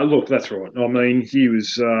 No, look, that's right. I mean, he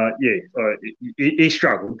was, he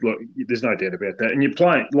struggled. Look, there's no doubt about that. And you're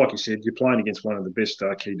playing, like you said, you're playing against one of the best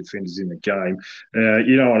key defenders in the game.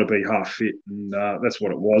 You don't want to be half fit, and that's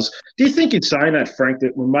what it was. Do you think in saying that, Frank,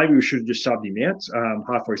 that maybe we should have just subbed him out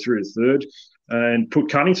halfway through the third and put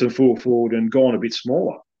Cunnington forward and gone a bit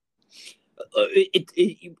smaller?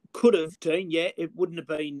 It could have, Dean. Yeah, it wouldn't have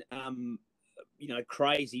been,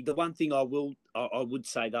 crazy. The one thing I would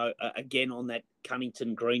say though, again on that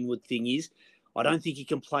Cunnington Greenwood thing is, I don't think you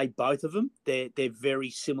can play both of them. They're very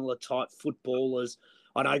similar type footballers.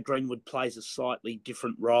 I know Greenwood plays a slightly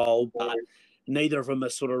different role, but neither of them are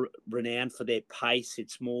sort of renowned for their pace.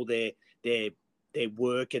 It's more their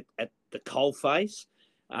work at the coalface.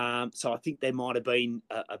 So I think there might have been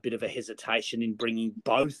a bit of a hesitation in bringing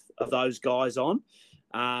both of those guys on.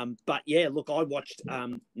 But yeah, look, I watched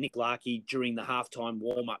Nick Larkey during the halftime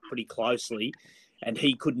warm-up pretty closely, and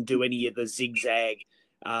he couldn't do any of the zigzag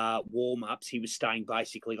warm-ups. He was staying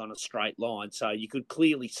basically on a straight line. So you could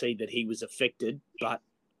clearly see that he was affected, but,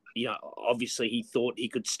 obviously he thought he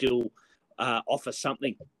could still offer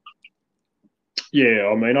something. Yeah,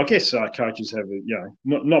 I mean, I guess coaches have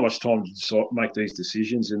not much time to make these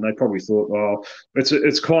decisions, and they probably thought, oh,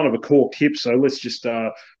 it's kind of a core tip, so let's just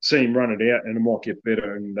see him run it out, and it might get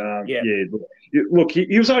better. And Yeah. look,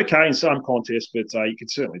 he was okay in some contests, but you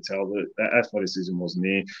could certainly tell that athleticism wasn't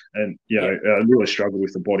there, and really struggled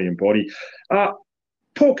with the body and body.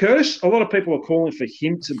 Paul Curtis, a lot of people are calling for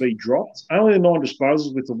him to be dropped. Only the 9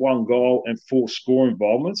 disposals with the 1 goal and 4 score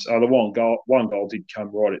involvements. The one goal did come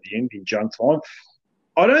right at the end in junk time.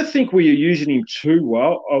 I don't think we are using him too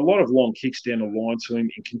well. A lot of long kicks down the line to him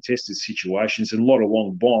in contested situations and a lot of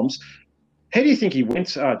long bombs. How do you think he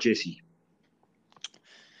went, Jesse?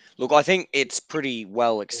 Look, I think it's pretty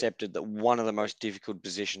well accepted that one of the most difficult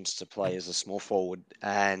positions to play is a small forward,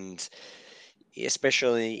 and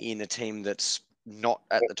especially in a team that's not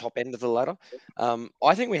at the top end of the ladder.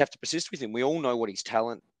 I think we have to persist with him. We all know what his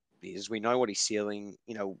talent is. We know what his ceiling,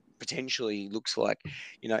 potentially looks like.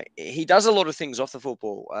 He does a lot of things off the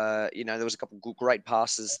football. There was a couple of great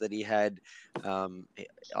passes that he had.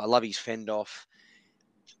 I love his fend off.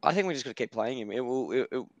 I think we just got to keep playing him.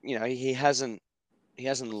 He hasn't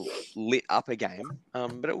lit up a game,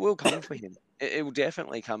 but it will come for him. It will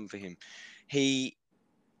definitely come for him.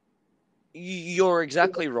 You're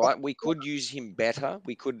exactly right. We could use him better.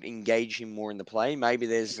 We could engage him more in the play. Maybe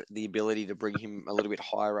there's the ability to bring him a little bit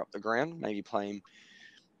higher up the ground. Maybe play him,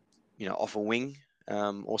 off a wing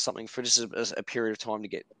or something for just a period of time to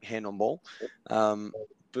get hand on ball.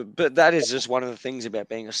 But that is just one of the things about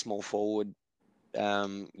being a small forward.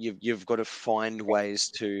 You've got to find ways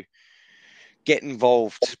to get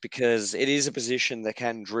involved because it is a position that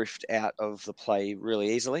can drift out of the play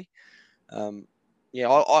really easily.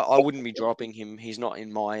 I wouldn't be dropping him. He's not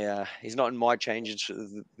in my changes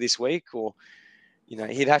this week, or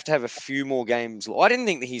he'd have to have a few more games. I didn't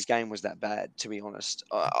think that his game was that bad, to be honest.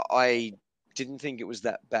 I didn't think it was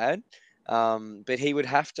that bad, but he would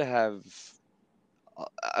have to have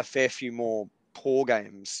a fair few more poor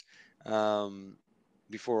games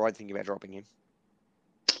before I'd think about dropping him.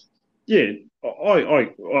 Yeah, I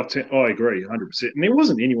agree 100%. And there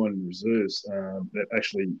wasn't anyone in reserves that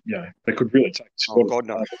actually, they could really take the spot. Oh God,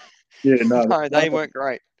 no. No, they weren't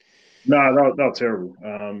great. No, they were terrible.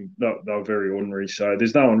 They were very ordinary. So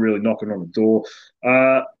there's no one really knocking on the door.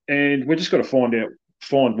 And we just got to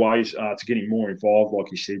find ways to get him more involved,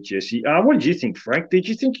 like you said, Jesse. What did you think, Frank? Did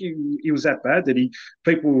you think he was that bad that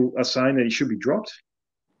people are saying that he should be dropped?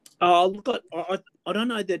 Oh, look, I don't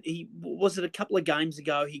know that was it a couple of games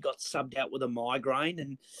ago he got subbed out with a migraine,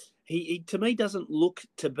 and he to me doesn't look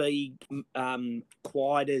to be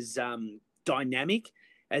quite as dynamic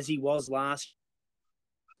as he was last.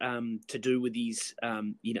 To do with his,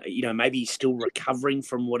 maybe he's still recovering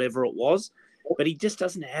from whatever it was, but he just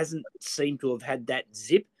hasn't seemed to have had that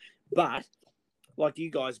zip. But like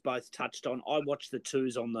you guys both touched on, I watched the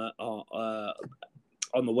twos on the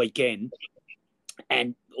weekend.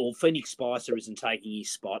 And Phoenix Spicer isn't taking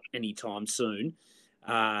his spot anytime soon.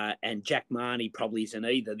 And Jack Marnie probably isn't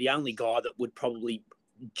either. The only guy that would probably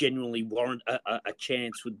genuinely warrant a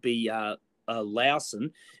chance would be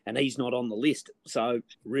Lawson, and he's not on the list. So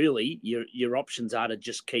really, your options are to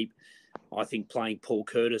just keep, I think, playing Paul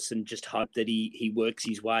Curtis and just hope that he works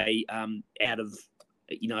his way out of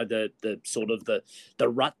the sort of the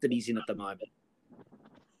rut that he's in at the moment.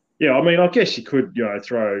 Yeah, I mean, I guess you could,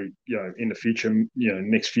 throw, in the future,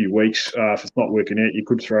 next few weeks, if it's not working out, you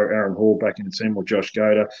could throw Aaron Hall back in the team or Josh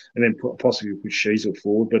Gator, and then possibly put Sheasel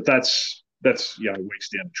forward. But that's weeks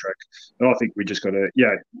down the track. And I think we just got to,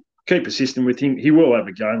 keep persisting with him. He will have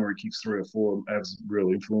a game where he kicks 3 or 4 and has real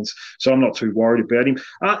influence. So I'm not too worried about him.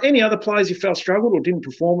 Any other players you felt struggled or didn't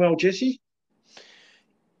perform well, Jesse?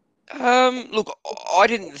 Look, I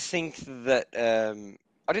didn't think that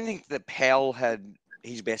Powell had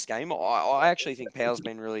his best game. I actually think Powell's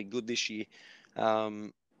been really good this year. I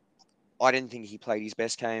didn't think he played his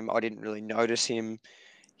best game. I didn't really notice him.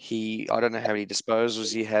 I don't know how many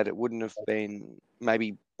disposals he had. It wouldn't have been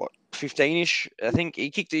maybe 15-ish. I think he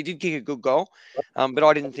did kick a good goal, but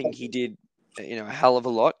I didn't think he did a hell of a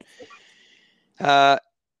lot.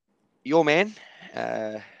 Your man,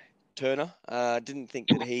 Turner, didn't think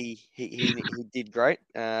that he did great.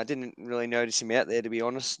 Didn't really notice him out there, to be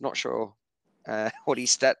honest. Not sure what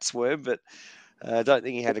his stats were, but I don't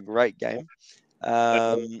think he had a great game.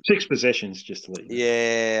 6 possessions, just to leave.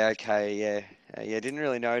 Yeah, okay, yeah. Didn't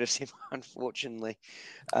really notice him, unfortunately.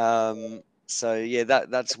 So yeah,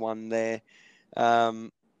 that's one there.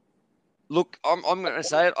 Look, I'm going to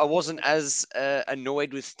say it. I wasn't as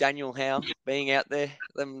annoyed with Daniel Howe being out there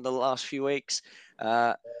the last few weeks.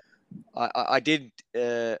 I did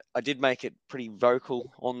make it pretty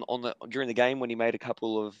vocal during the game when he made a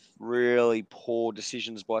couple of really poor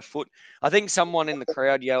decisions by foot. I think someone in the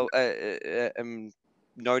crowd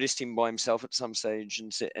noticed him by himself at some stage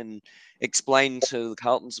and explained to the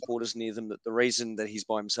Carlton supporters near them that the reason that he's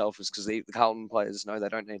by himself is because the Carlton players know they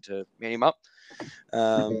don't need to man him up,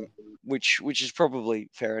 which is probably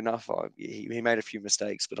fair enough. He made a few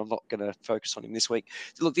mistakes, but I'm not going to focus on him this week.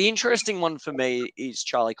 Look, the interesting one for me is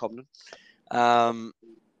Charlie Cobden.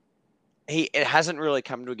 It hasn't really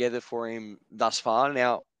come together for him thus far.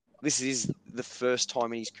 Now, this is the first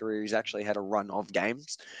time in his career he's actually had a run of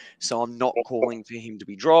games. So I'm not calling for him to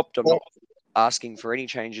be dropped. I'm not asking for any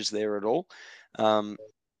changes there at all.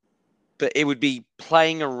 But it would be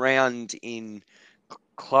playing around in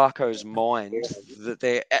Clarko's mind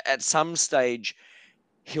that at some stage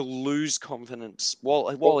he'll lose confidence while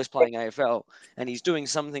he's playing AFL, and he's doing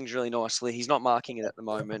some things really nicely. He's not marking it at the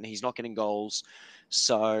moment. He's not getting goals.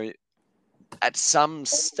 So at some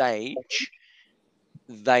stage,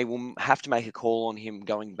 they will have to make a call on him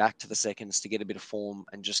going back to the seconds to get a bit of form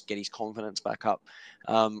and just get his confidence back up.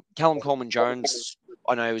 Callum Coleman-Jones,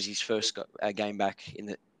 I know it was his first game back in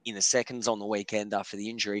the seconds on the weekend after the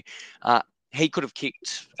injury. He could have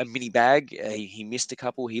kicked a mini bag. He missed a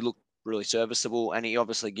couple. He looked really serviceable, and he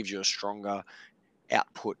obviously gives you a stronger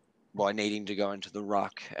output by needing to go into the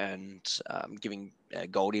ruck and giving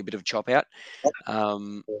Goldie a bit of chop out.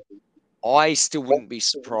 I still wouldn't be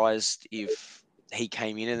surprised if he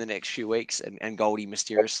came in the next few weeks and Goldie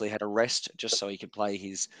mysteriously had a rest just so he could play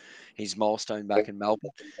his milestone back in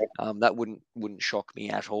Melbourne. That wouldn't shock me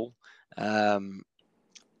at all.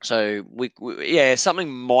 So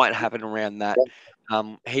something might happen around that.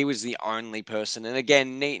 He was the only person, and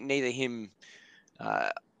again, neither him.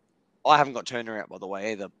 I haven't got Turner out, by the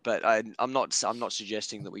way, either. But I'm not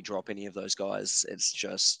suggesting that we drop any of those guys. It's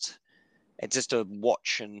just a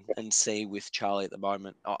watch and see with Charlie at the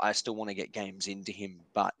moment. I still want to get games into him,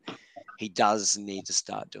 but he does need to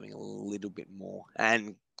start doing a little bit more.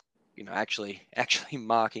 And actually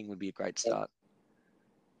marking would be a great start.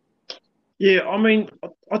 Yeah, I mean,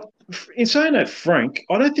 in saying that, Frank,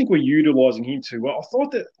 I don't think we're utilising him too well. I thought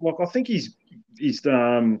that, I think he's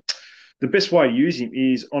the best way to use him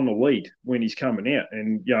is on the lead when he's coming out,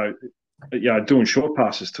 and doing short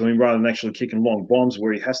passes to him rather than actually kicking long bombs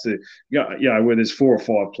where he has to, where there's 4 or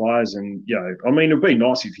 5 players, and I mean, it'd be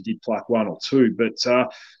nice if he did pluck 1 or 2, but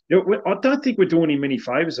I don't think we're doing him any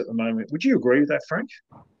favours at the moment. Would you agree with that, Frank?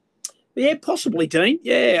 Yeah, possibly, Dean.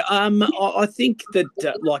 Yeah, I think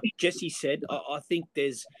that, like Jesse said, I think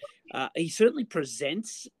there's he certainly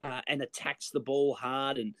presents and attacks the ball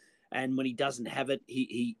hard, and when he doesn't have it,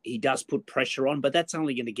 he does put pressure on, but that's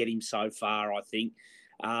only going to get him so far, I think.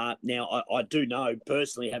 Now, I do know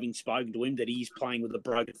personally, having spoken to him, that he's playing with a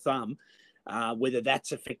broken thumb. Whether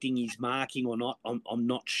that's affecting his marking or not, I'm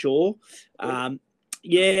not sure.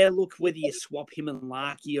 Look, whether you swap him and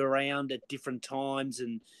Larkey around at different times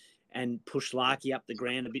and push Larkey up the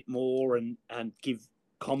ground a bit more and give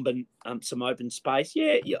Comben some open space.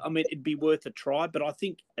 Yeah, I mean, it'd be worth a try. But I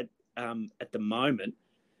think at the moment,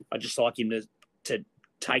 I just like him to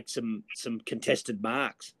take some contested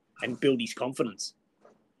marks and build his confidence.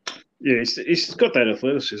 Yeah, he's got that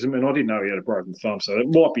athleticism, and I didn't know he had a broken thumb, so it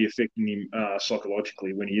might be affecting him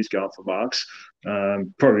psychologically when he is going for marks.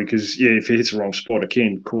 Probably because, if he hits the wrong spot, it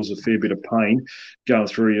can cause a fair bit of pain going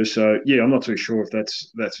through you. So, I'm not too sure if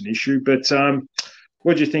that's an issue. But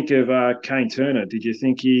what did you think of Kane Turner? Did you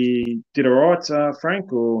think he did all right,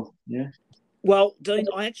 Frank, or yeah? Well, Dean,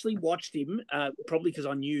 I actually watched him, probably because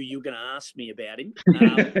I knew you were going to ask me about him.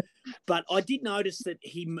 But I did notice that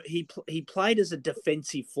he played as a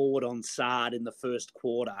defensive forward on Sard in the first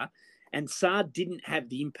quarter, and Sard didn't have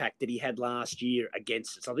the impact that he had last year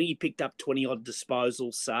against us. I think he picked up 20-odd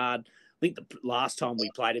disposals, Sard. I think the last time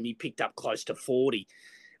we played him, he picked up close to 40,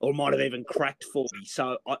 or might have even cracked 40.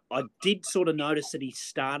 So I did sort of notice that he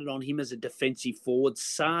started on him as a defensive forward.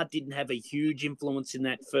 Sard didn't have a huge influence in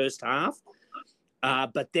that first half.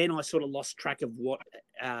 But then I sort of lost track of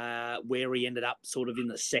where he ended up sort of in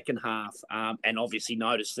the second half, and obviously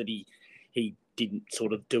noticed that he didn't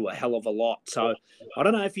sort of do a hell of a lot. So I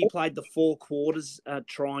don't know if he played the 4 quarters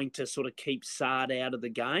trying to sort of keep Sard out of the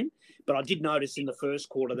game, but I did notice in the first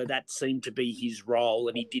quarter that seemed to be his role,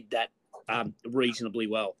 and he did that reasonably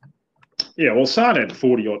well. Yeah, well, Sard had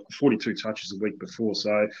 42 touches a week before,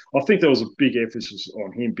 so I think there was a big emphasis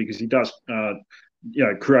on him because he does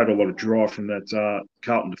create a lot of drive from that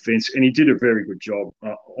Carlton defence, and he did a very good job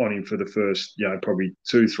on him for the first, probably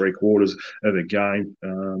 2-3 quarters of the game,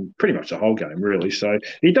 pretty much the whole game, really. So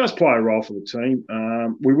he does play a role for the team.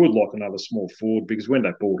 We would like another small forward because when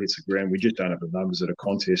that ball hits the ground, we just don't have the numbers at a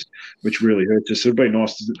contest, which really hurts us. So it'd be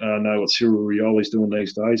nice to know what Cyril Rioli's doing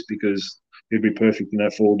these days because he'd be perfect in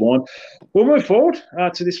that forward line. We'll move forward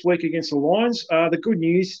to this week against the Lions. The good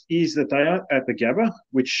news is that they are at the Gabba,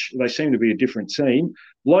 which they seem to be a different team.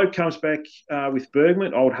 Logue comes back with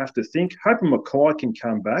Bergman, I would have to think. Hoping Mackay can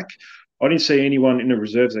come back. I didn't see anyone in the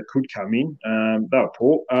reserves that could come in. They were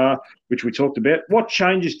poor, which we talked about. What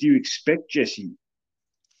changes do you expect, Jesse?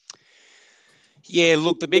 Yeah,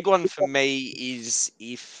 look, the big one for me is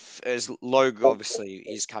as Logue obviously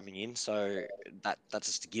is coming in, so that's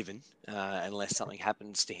just a given, unless something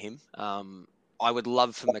happens to him. I would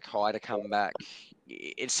love for Mackay to come back.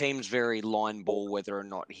 It seems very line ball whether or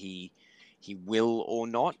not he will or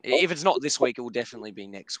not. If it's not this week, it will definitely be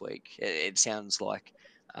next week. It sounds like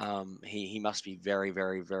he must be very,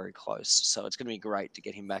 very, very close. So it's going to be great to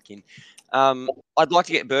get him back in. I'd like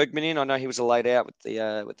to get Bergman in. I know he was laid out with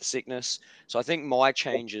the sickness. So I think my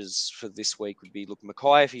changes for this week would be, look,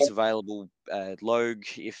 Mackay if he's available, Logue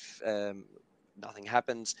if nothing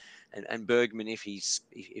happens, and Bergman if he's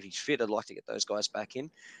fit. I'd like to get those guys back in.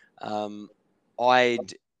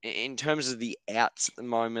 In terms of the outs at the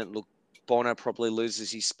moment, look, Bonner probably loses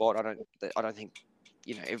his spot. I don't think,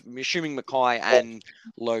 assuming Mackay and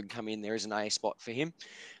Logue come in, there is an A spot for him,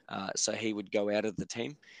 so he would go out of the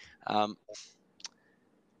team.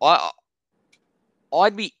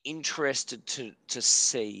 I'd be interested to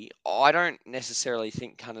see. I don't necessarily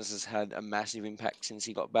think Cunners has had a massive impact since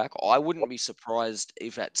he got back. I wouldn't be surprised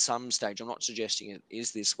if at some stage, I'm not suggesting it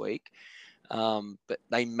is this week, but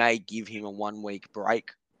they may give him a 1 week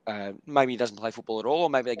break. Maybe he doesn't play football at all, or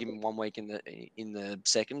maybe they give him 1 week in the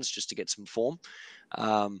seconds just to get some form.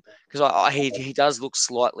 Because he does look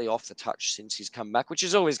slightly off the touch since he's come back, which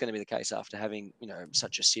is always going to be the case after having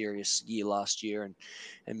such a serious year last year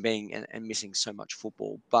and being and missing so much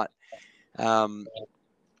football. But I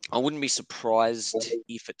wouldn't be surprised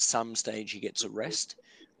if at some stage he gets a rest.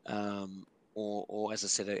 Or as I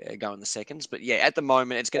said, a go in the seconds. But yeah, at the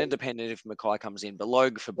moment, it's going to depend on if Mackay comes in. But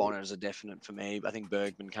Logue for Bonner is a definite for me. I think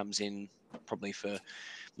Bergman comes in probably for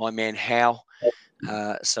my man Howe.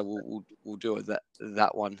 So we'll do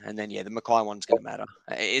that one, and then the Mackay one's going to matter.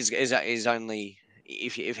 Is only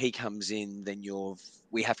if he comes in, then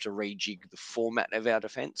we have to rejig the format of our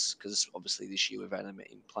defence because obviously this year we've only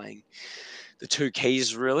been playing the two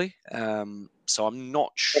keys really. So I'm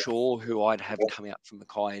not sure who I'd have come out from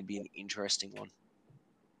Mackay. It'd be an interesting one.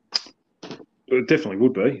 It definitely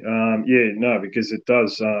would be. Because it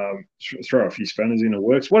does throw a few spanners in the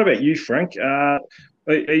works. What about you, Frank? Are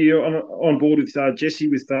you on board with Jesse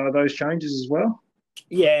with those changes as well?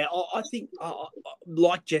 Yeah, I think,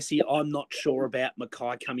 like Jesse, I'm not sure about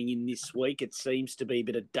Mackay coming in this week. It seems to be a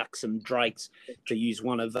bit of ducks and drakes, to use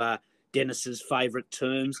one of Dennis's favourite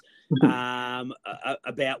terms,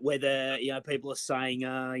 about whether people are saying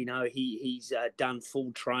he's done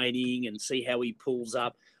full training and see how he pulls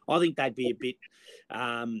up. I think they'd be a bit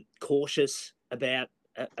cautious about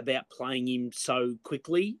playing him so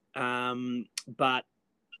quickly. But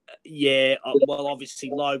yeah, well, obviously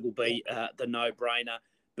Logue will be the no-brainer.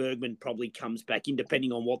 Bergman probably comes back in,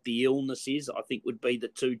 depending on what the illness is. I think would be the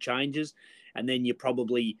two changes, and then you're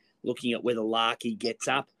probably looking at whether Larkey gets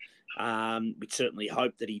up. We'd certainly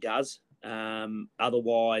hope that he does.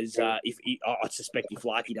 Otherwise, I suspect if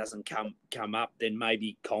Larkey doesn't come up, then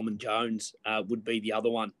maybe Coleman Jones would be the other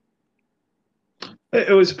one.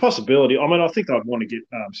 It was a possibility. I mean, I think I'd want to get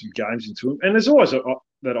some games into him. And there's always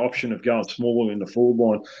that option of going small in the forward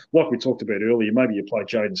line. Like we talked about earlier, maybe you play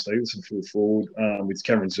Jaden Stevenson full forward with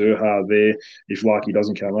Cameron Zurhaar there if Larkey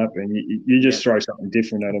doesn't come up, and you just throw something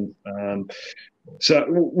different at him. So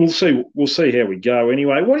we'll see. We'll see how we go.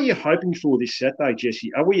 Anyway, what are you hoping for this Saturday,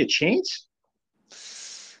 Jesse? Are we a chance?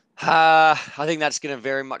 I think that's going to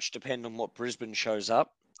very much depend on what Brisbane shows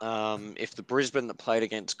up. If the Brisbane that played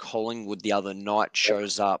against Collingwood the other night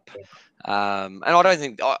shows up, and I don't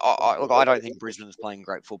think I don't think Brisbane's playing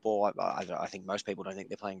great football. I think most people don't think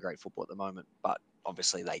they're playing great football at the moment. But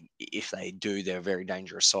obviously, if they do, they're a very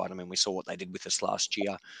dangerous side. I mean, we saw what they did with us last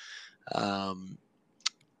year.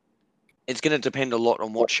 It's going to depend a lot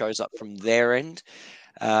on what shows up from their end.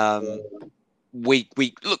 We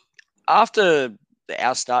look after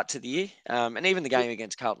our start to the year, and even the game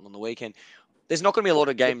against Carlton on the weekend. there's not going to be a lot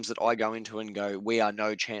of games that I go into and go, we are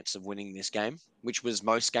no chance of winning this game, which was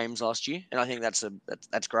most games last year, and I think that's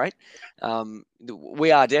great.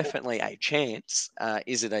 We are definitely a chance.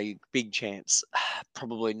 Is it a big chance?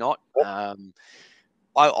 Probably not. I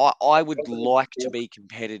would like to be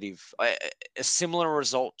competitive. A similar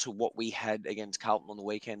result to what we had against Carlton on the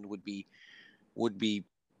weekend would be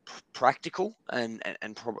practical and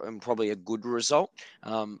probably a good result.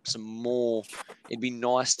 Some more. It'd be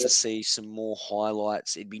nice to see some more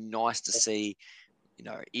highlights. It'd be nice to see,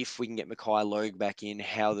 if we can get Mackay Logue back in,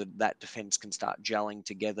 how that defense can start gelling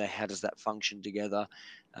together. How does that function together?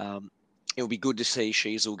 It'll be good to see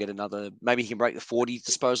Sheasel get another. Maybe he can break the 40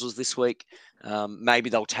 disposals this week. Maybe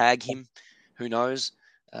they'll tag him. Who knows?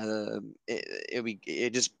 I'm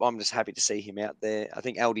just happy to see him out there. I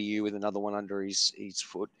think LDU with another one under his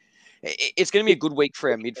foot. It's going to be a good week for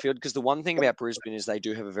our midfield, because the one thing about Brisbane is they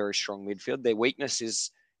do have a very strong midfield. Their weakness is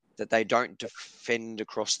that they don't defend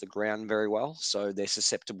across the ground very well, so they're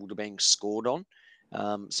susceptible to being scored on.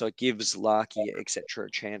 So it gives Larky, etc., a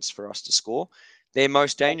chance for us to score. Their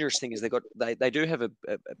most dangerous thing is they do have a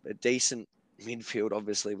decent midfield,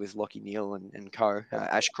 obviously, with Lachie Neale and co.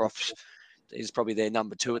 Ashcroft is probably their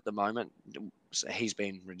number 2 at the moment. So he's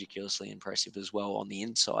been ridiculously impressive as well on the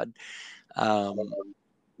inside.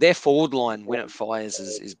 Their forward line, when it fires,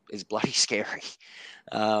 is bloody scary.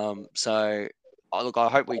 So I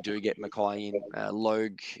hope we do get Mackay in.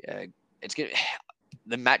 Logue,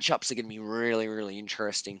 the matchups are going to be really, really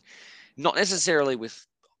interesting. Not necessarily with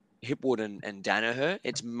Hipwood and Danaher.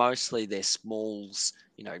 It's mostly their smalls.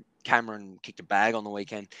 Cameron kicked a bag on the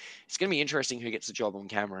weekend. It's going to be interesting who gets the job on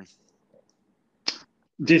Cameron.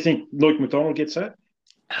 Do you think Luke McDonald gets that?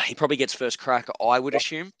 He probably gets first crack, I would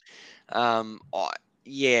assume.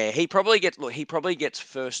 He probably gets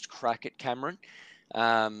first crack at Cameron.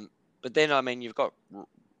 But then, you've got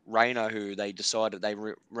Rayner, who they decided they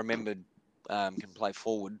remembered can play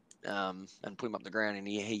forward, and put him up the ground, and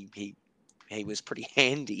he was pretty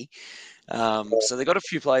handy. So they've got a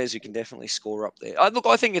few players who can definitely score up there.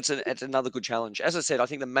 I think it's another good challenge. As I said, I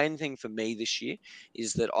think the main thing for me this year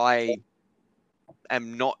is that I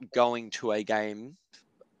am not going to a game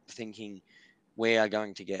thinking we are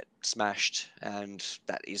going to get smashed, and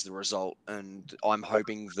that is the result. And I'm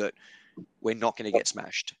hoping that we're not going to get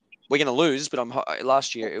smashed. We're going to lose, but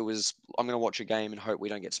last year I'm going to watch a game and hope we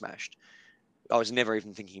don't get smashed. I was never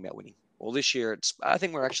even thinking about winning. Well, this year I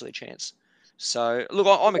think we're actually a chance. So look,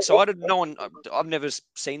 I'm excited. I've never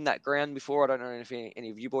seen that ground before. I don't know if any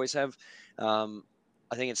of you boys have. I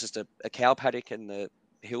think it's just a cow paddock in the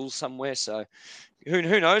hills somewhere. So who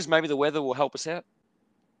knows? Maybe the weather will help us out.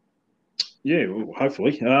 Yeah, well,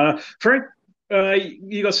 hopefully. Frank,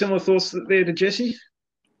 you got similar thoughts there to Jesse?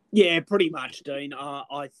 Yeah, pretty much, Dean.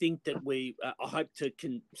 I think that I hope to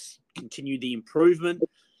continue the improvement,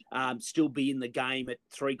 still be in the game at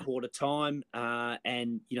 3/4 time.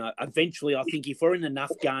 And, eventually I think if we're in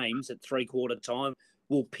enough games at 3/4 time,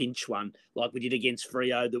 we'll pinch one like we did against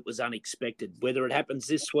Freo that was unexpected. Whether it happens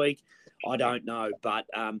this week, I don't know. But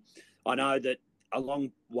I know that a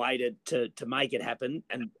long way to make it happen,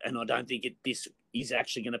 and I don't think this is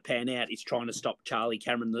actually going to pan out. Is trying to stop Charlie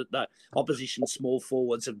Cameron. The opposition small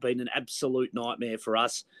forwards have been an absolute nightmare for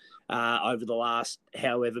us over the last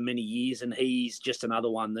however many years, and he's just another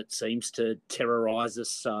one that seems to terrorise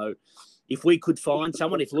us. So if we could find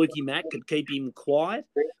someone, if Lukey Mack could keep him quiet,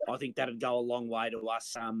 I think that'd go a long way to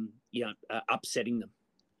us, upsetting them.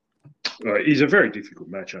 He's a very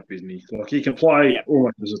difficult matchup, isn't he? Like, he can play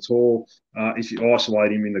almost as a tall. If you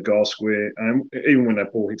isolate him in the goal square, even when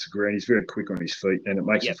that ball hits the ground, he's very quick on his feet, and it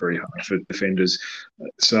makes it very hard for defenders.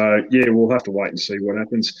 So, we'll have to wait and see what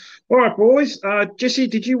happens. All right, boys. Jesse,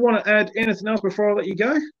 did you want to add anything else before I let you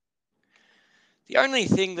go? The only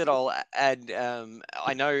thing that I'll add,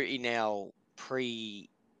 I know in our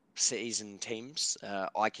pre-season teams,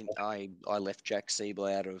 I left Jack Siebel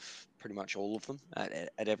out of pretty much all of them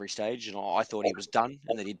at every stage, and I thought he was done,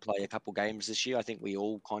 and that he'd play a couple games this year. I think we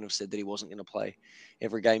all kind of said that he wasn't going to play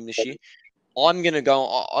every game this year. I'm going to go.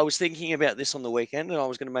 I was thinking about this on the weekend, and I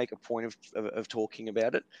was going to make a point of talking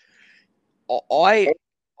about it.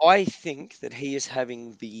 I think that he is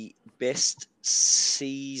having the best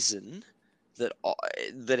season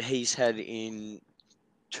that he's had in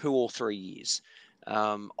 2 or 3 years.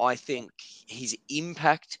 I think his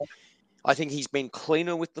impact. I think he's been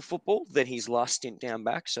cleaner with the football than his last stint down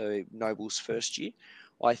back, so Noble's first year.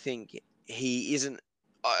 I think he isn't...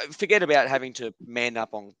 forget about having to man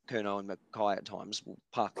up on Curnow and Mackay at times. We'll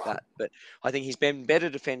park that. But I think he's been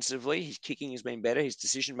better defensively. His kicking has been better. His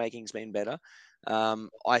decision-making has been better.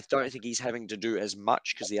 I don't think he's having to do as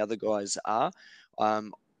much because the other guys are.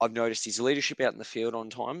 I've noticed his leadership out in the field on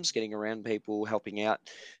times, getting around people, helping out.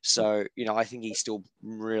 So, I think he's still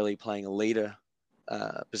really playing a leader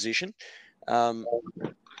position.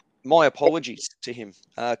 My apologies to him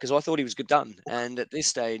because I thought he was good done. And at this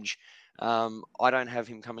stage, I don't have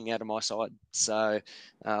him coming out of my side. So,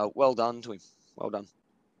 well done to him. Well done.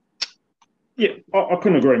 Yeah, I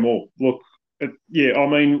couldn't agree more. Look, well,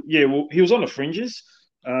 he was on the fringes.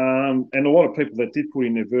 And a lot of people that did put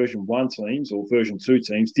in their version 1 teams or version 2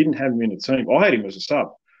 teams didn't have him in a team. I had him as a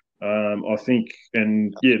sub, I think.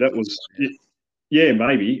 And, that was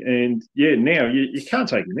maybe. And, now you can't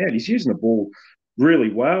take him out. He's using the ball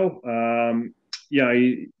really well.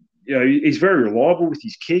 He's very reliable with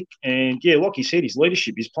his kick. And, like you said, his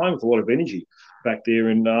leadership, he's playing with a lot of energy back there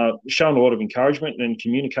and showing a lot of encouragement and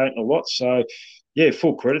communicating a lot. So,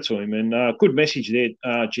 full credit to him. And good message there,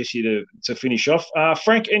 Jesse, to finish off.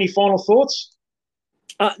 Frank, any final thoughts?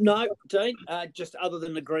 No, Dean. Just other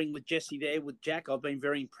than agreeing with Jesse there, with Jack, I've been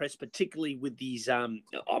very impressed, particularly with his.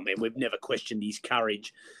 We've never questioned his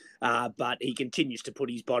courage, but he continues to put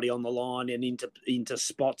his body on the line and into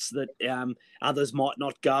spots that others might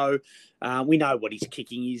not go. We know what his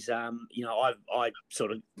kicking is. I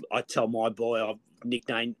tell my boy I've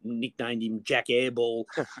nicknamed him Jack Airball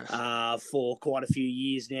for quite a few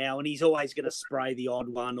years now, and he's always going to spray the odd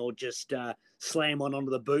one or just slam one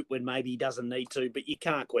onto the boot when maybe he doesn't need to, but you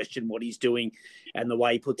can't question what he's doing and the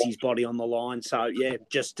way he puts his body on the line. So,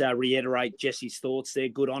 just reiterate Jesse's thoughts there.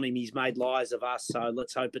 Good on him. He's made liars of us, so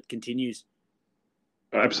let's hope it continues.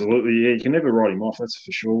 Absolutely, yeah. You can never write him off, that's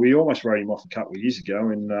for sure. We almost wrote him off a couple of years ago,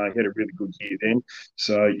 and he had a really good year then.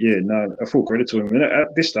 So, a full credit to him. And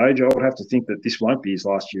at this stage, I would have to think that this won't be his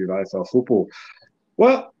last year of AFL football.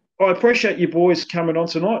 Well, I appreciate you boys coming on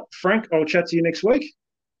tonight. Frank, I'll chat to you next week.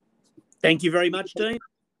 Thank you very much, Dean.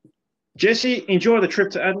 Jesse, enjoy the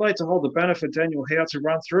trip to Adelaide to hold the banner for Daniel Howe to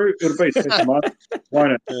run through. It'll be a special month,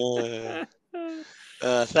 won't it?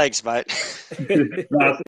 Thanks, mate.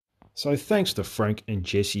 So thanks to Frank and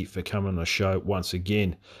Jesse for coming on the show once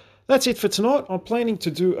again. That's it for tonight. I'm planning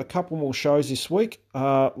to do a couple more shows this week,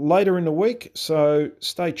 later in the week, so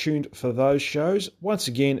stay tuned for those shows. Once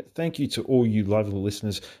again, thank you to all you lovely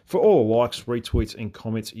listeners for all the likes, retweets and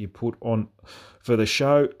comments you put on for the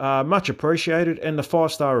show. Much appreciated, and the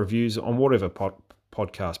 5-star reviews on whatever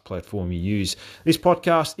podcast platform you use. This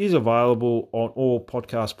podcast is available on all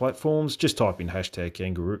podcast platforms. Just type in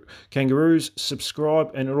 #kangaroos, subscribe,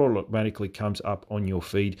 and it automatically comes up on your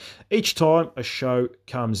feed each time a show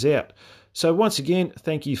comes out. So once again,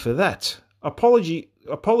 thank you for that. Apologies.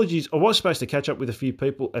 I was supposed to catch up with a few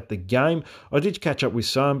people at the game. I did catch up with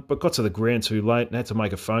some, but got to the ground too late and had to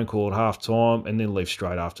make a phone call at half time and then leave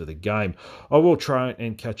straight after the game. I will try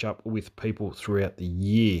and catch up with people throughout the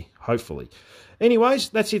year, hopefully. Anyways,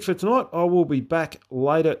 that's it for tonight. I will be back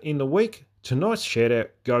later in the week. Tonight's shout out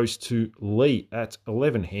goes to Lee at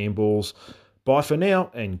 11 Handballs. Bye for now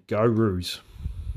and go Roos.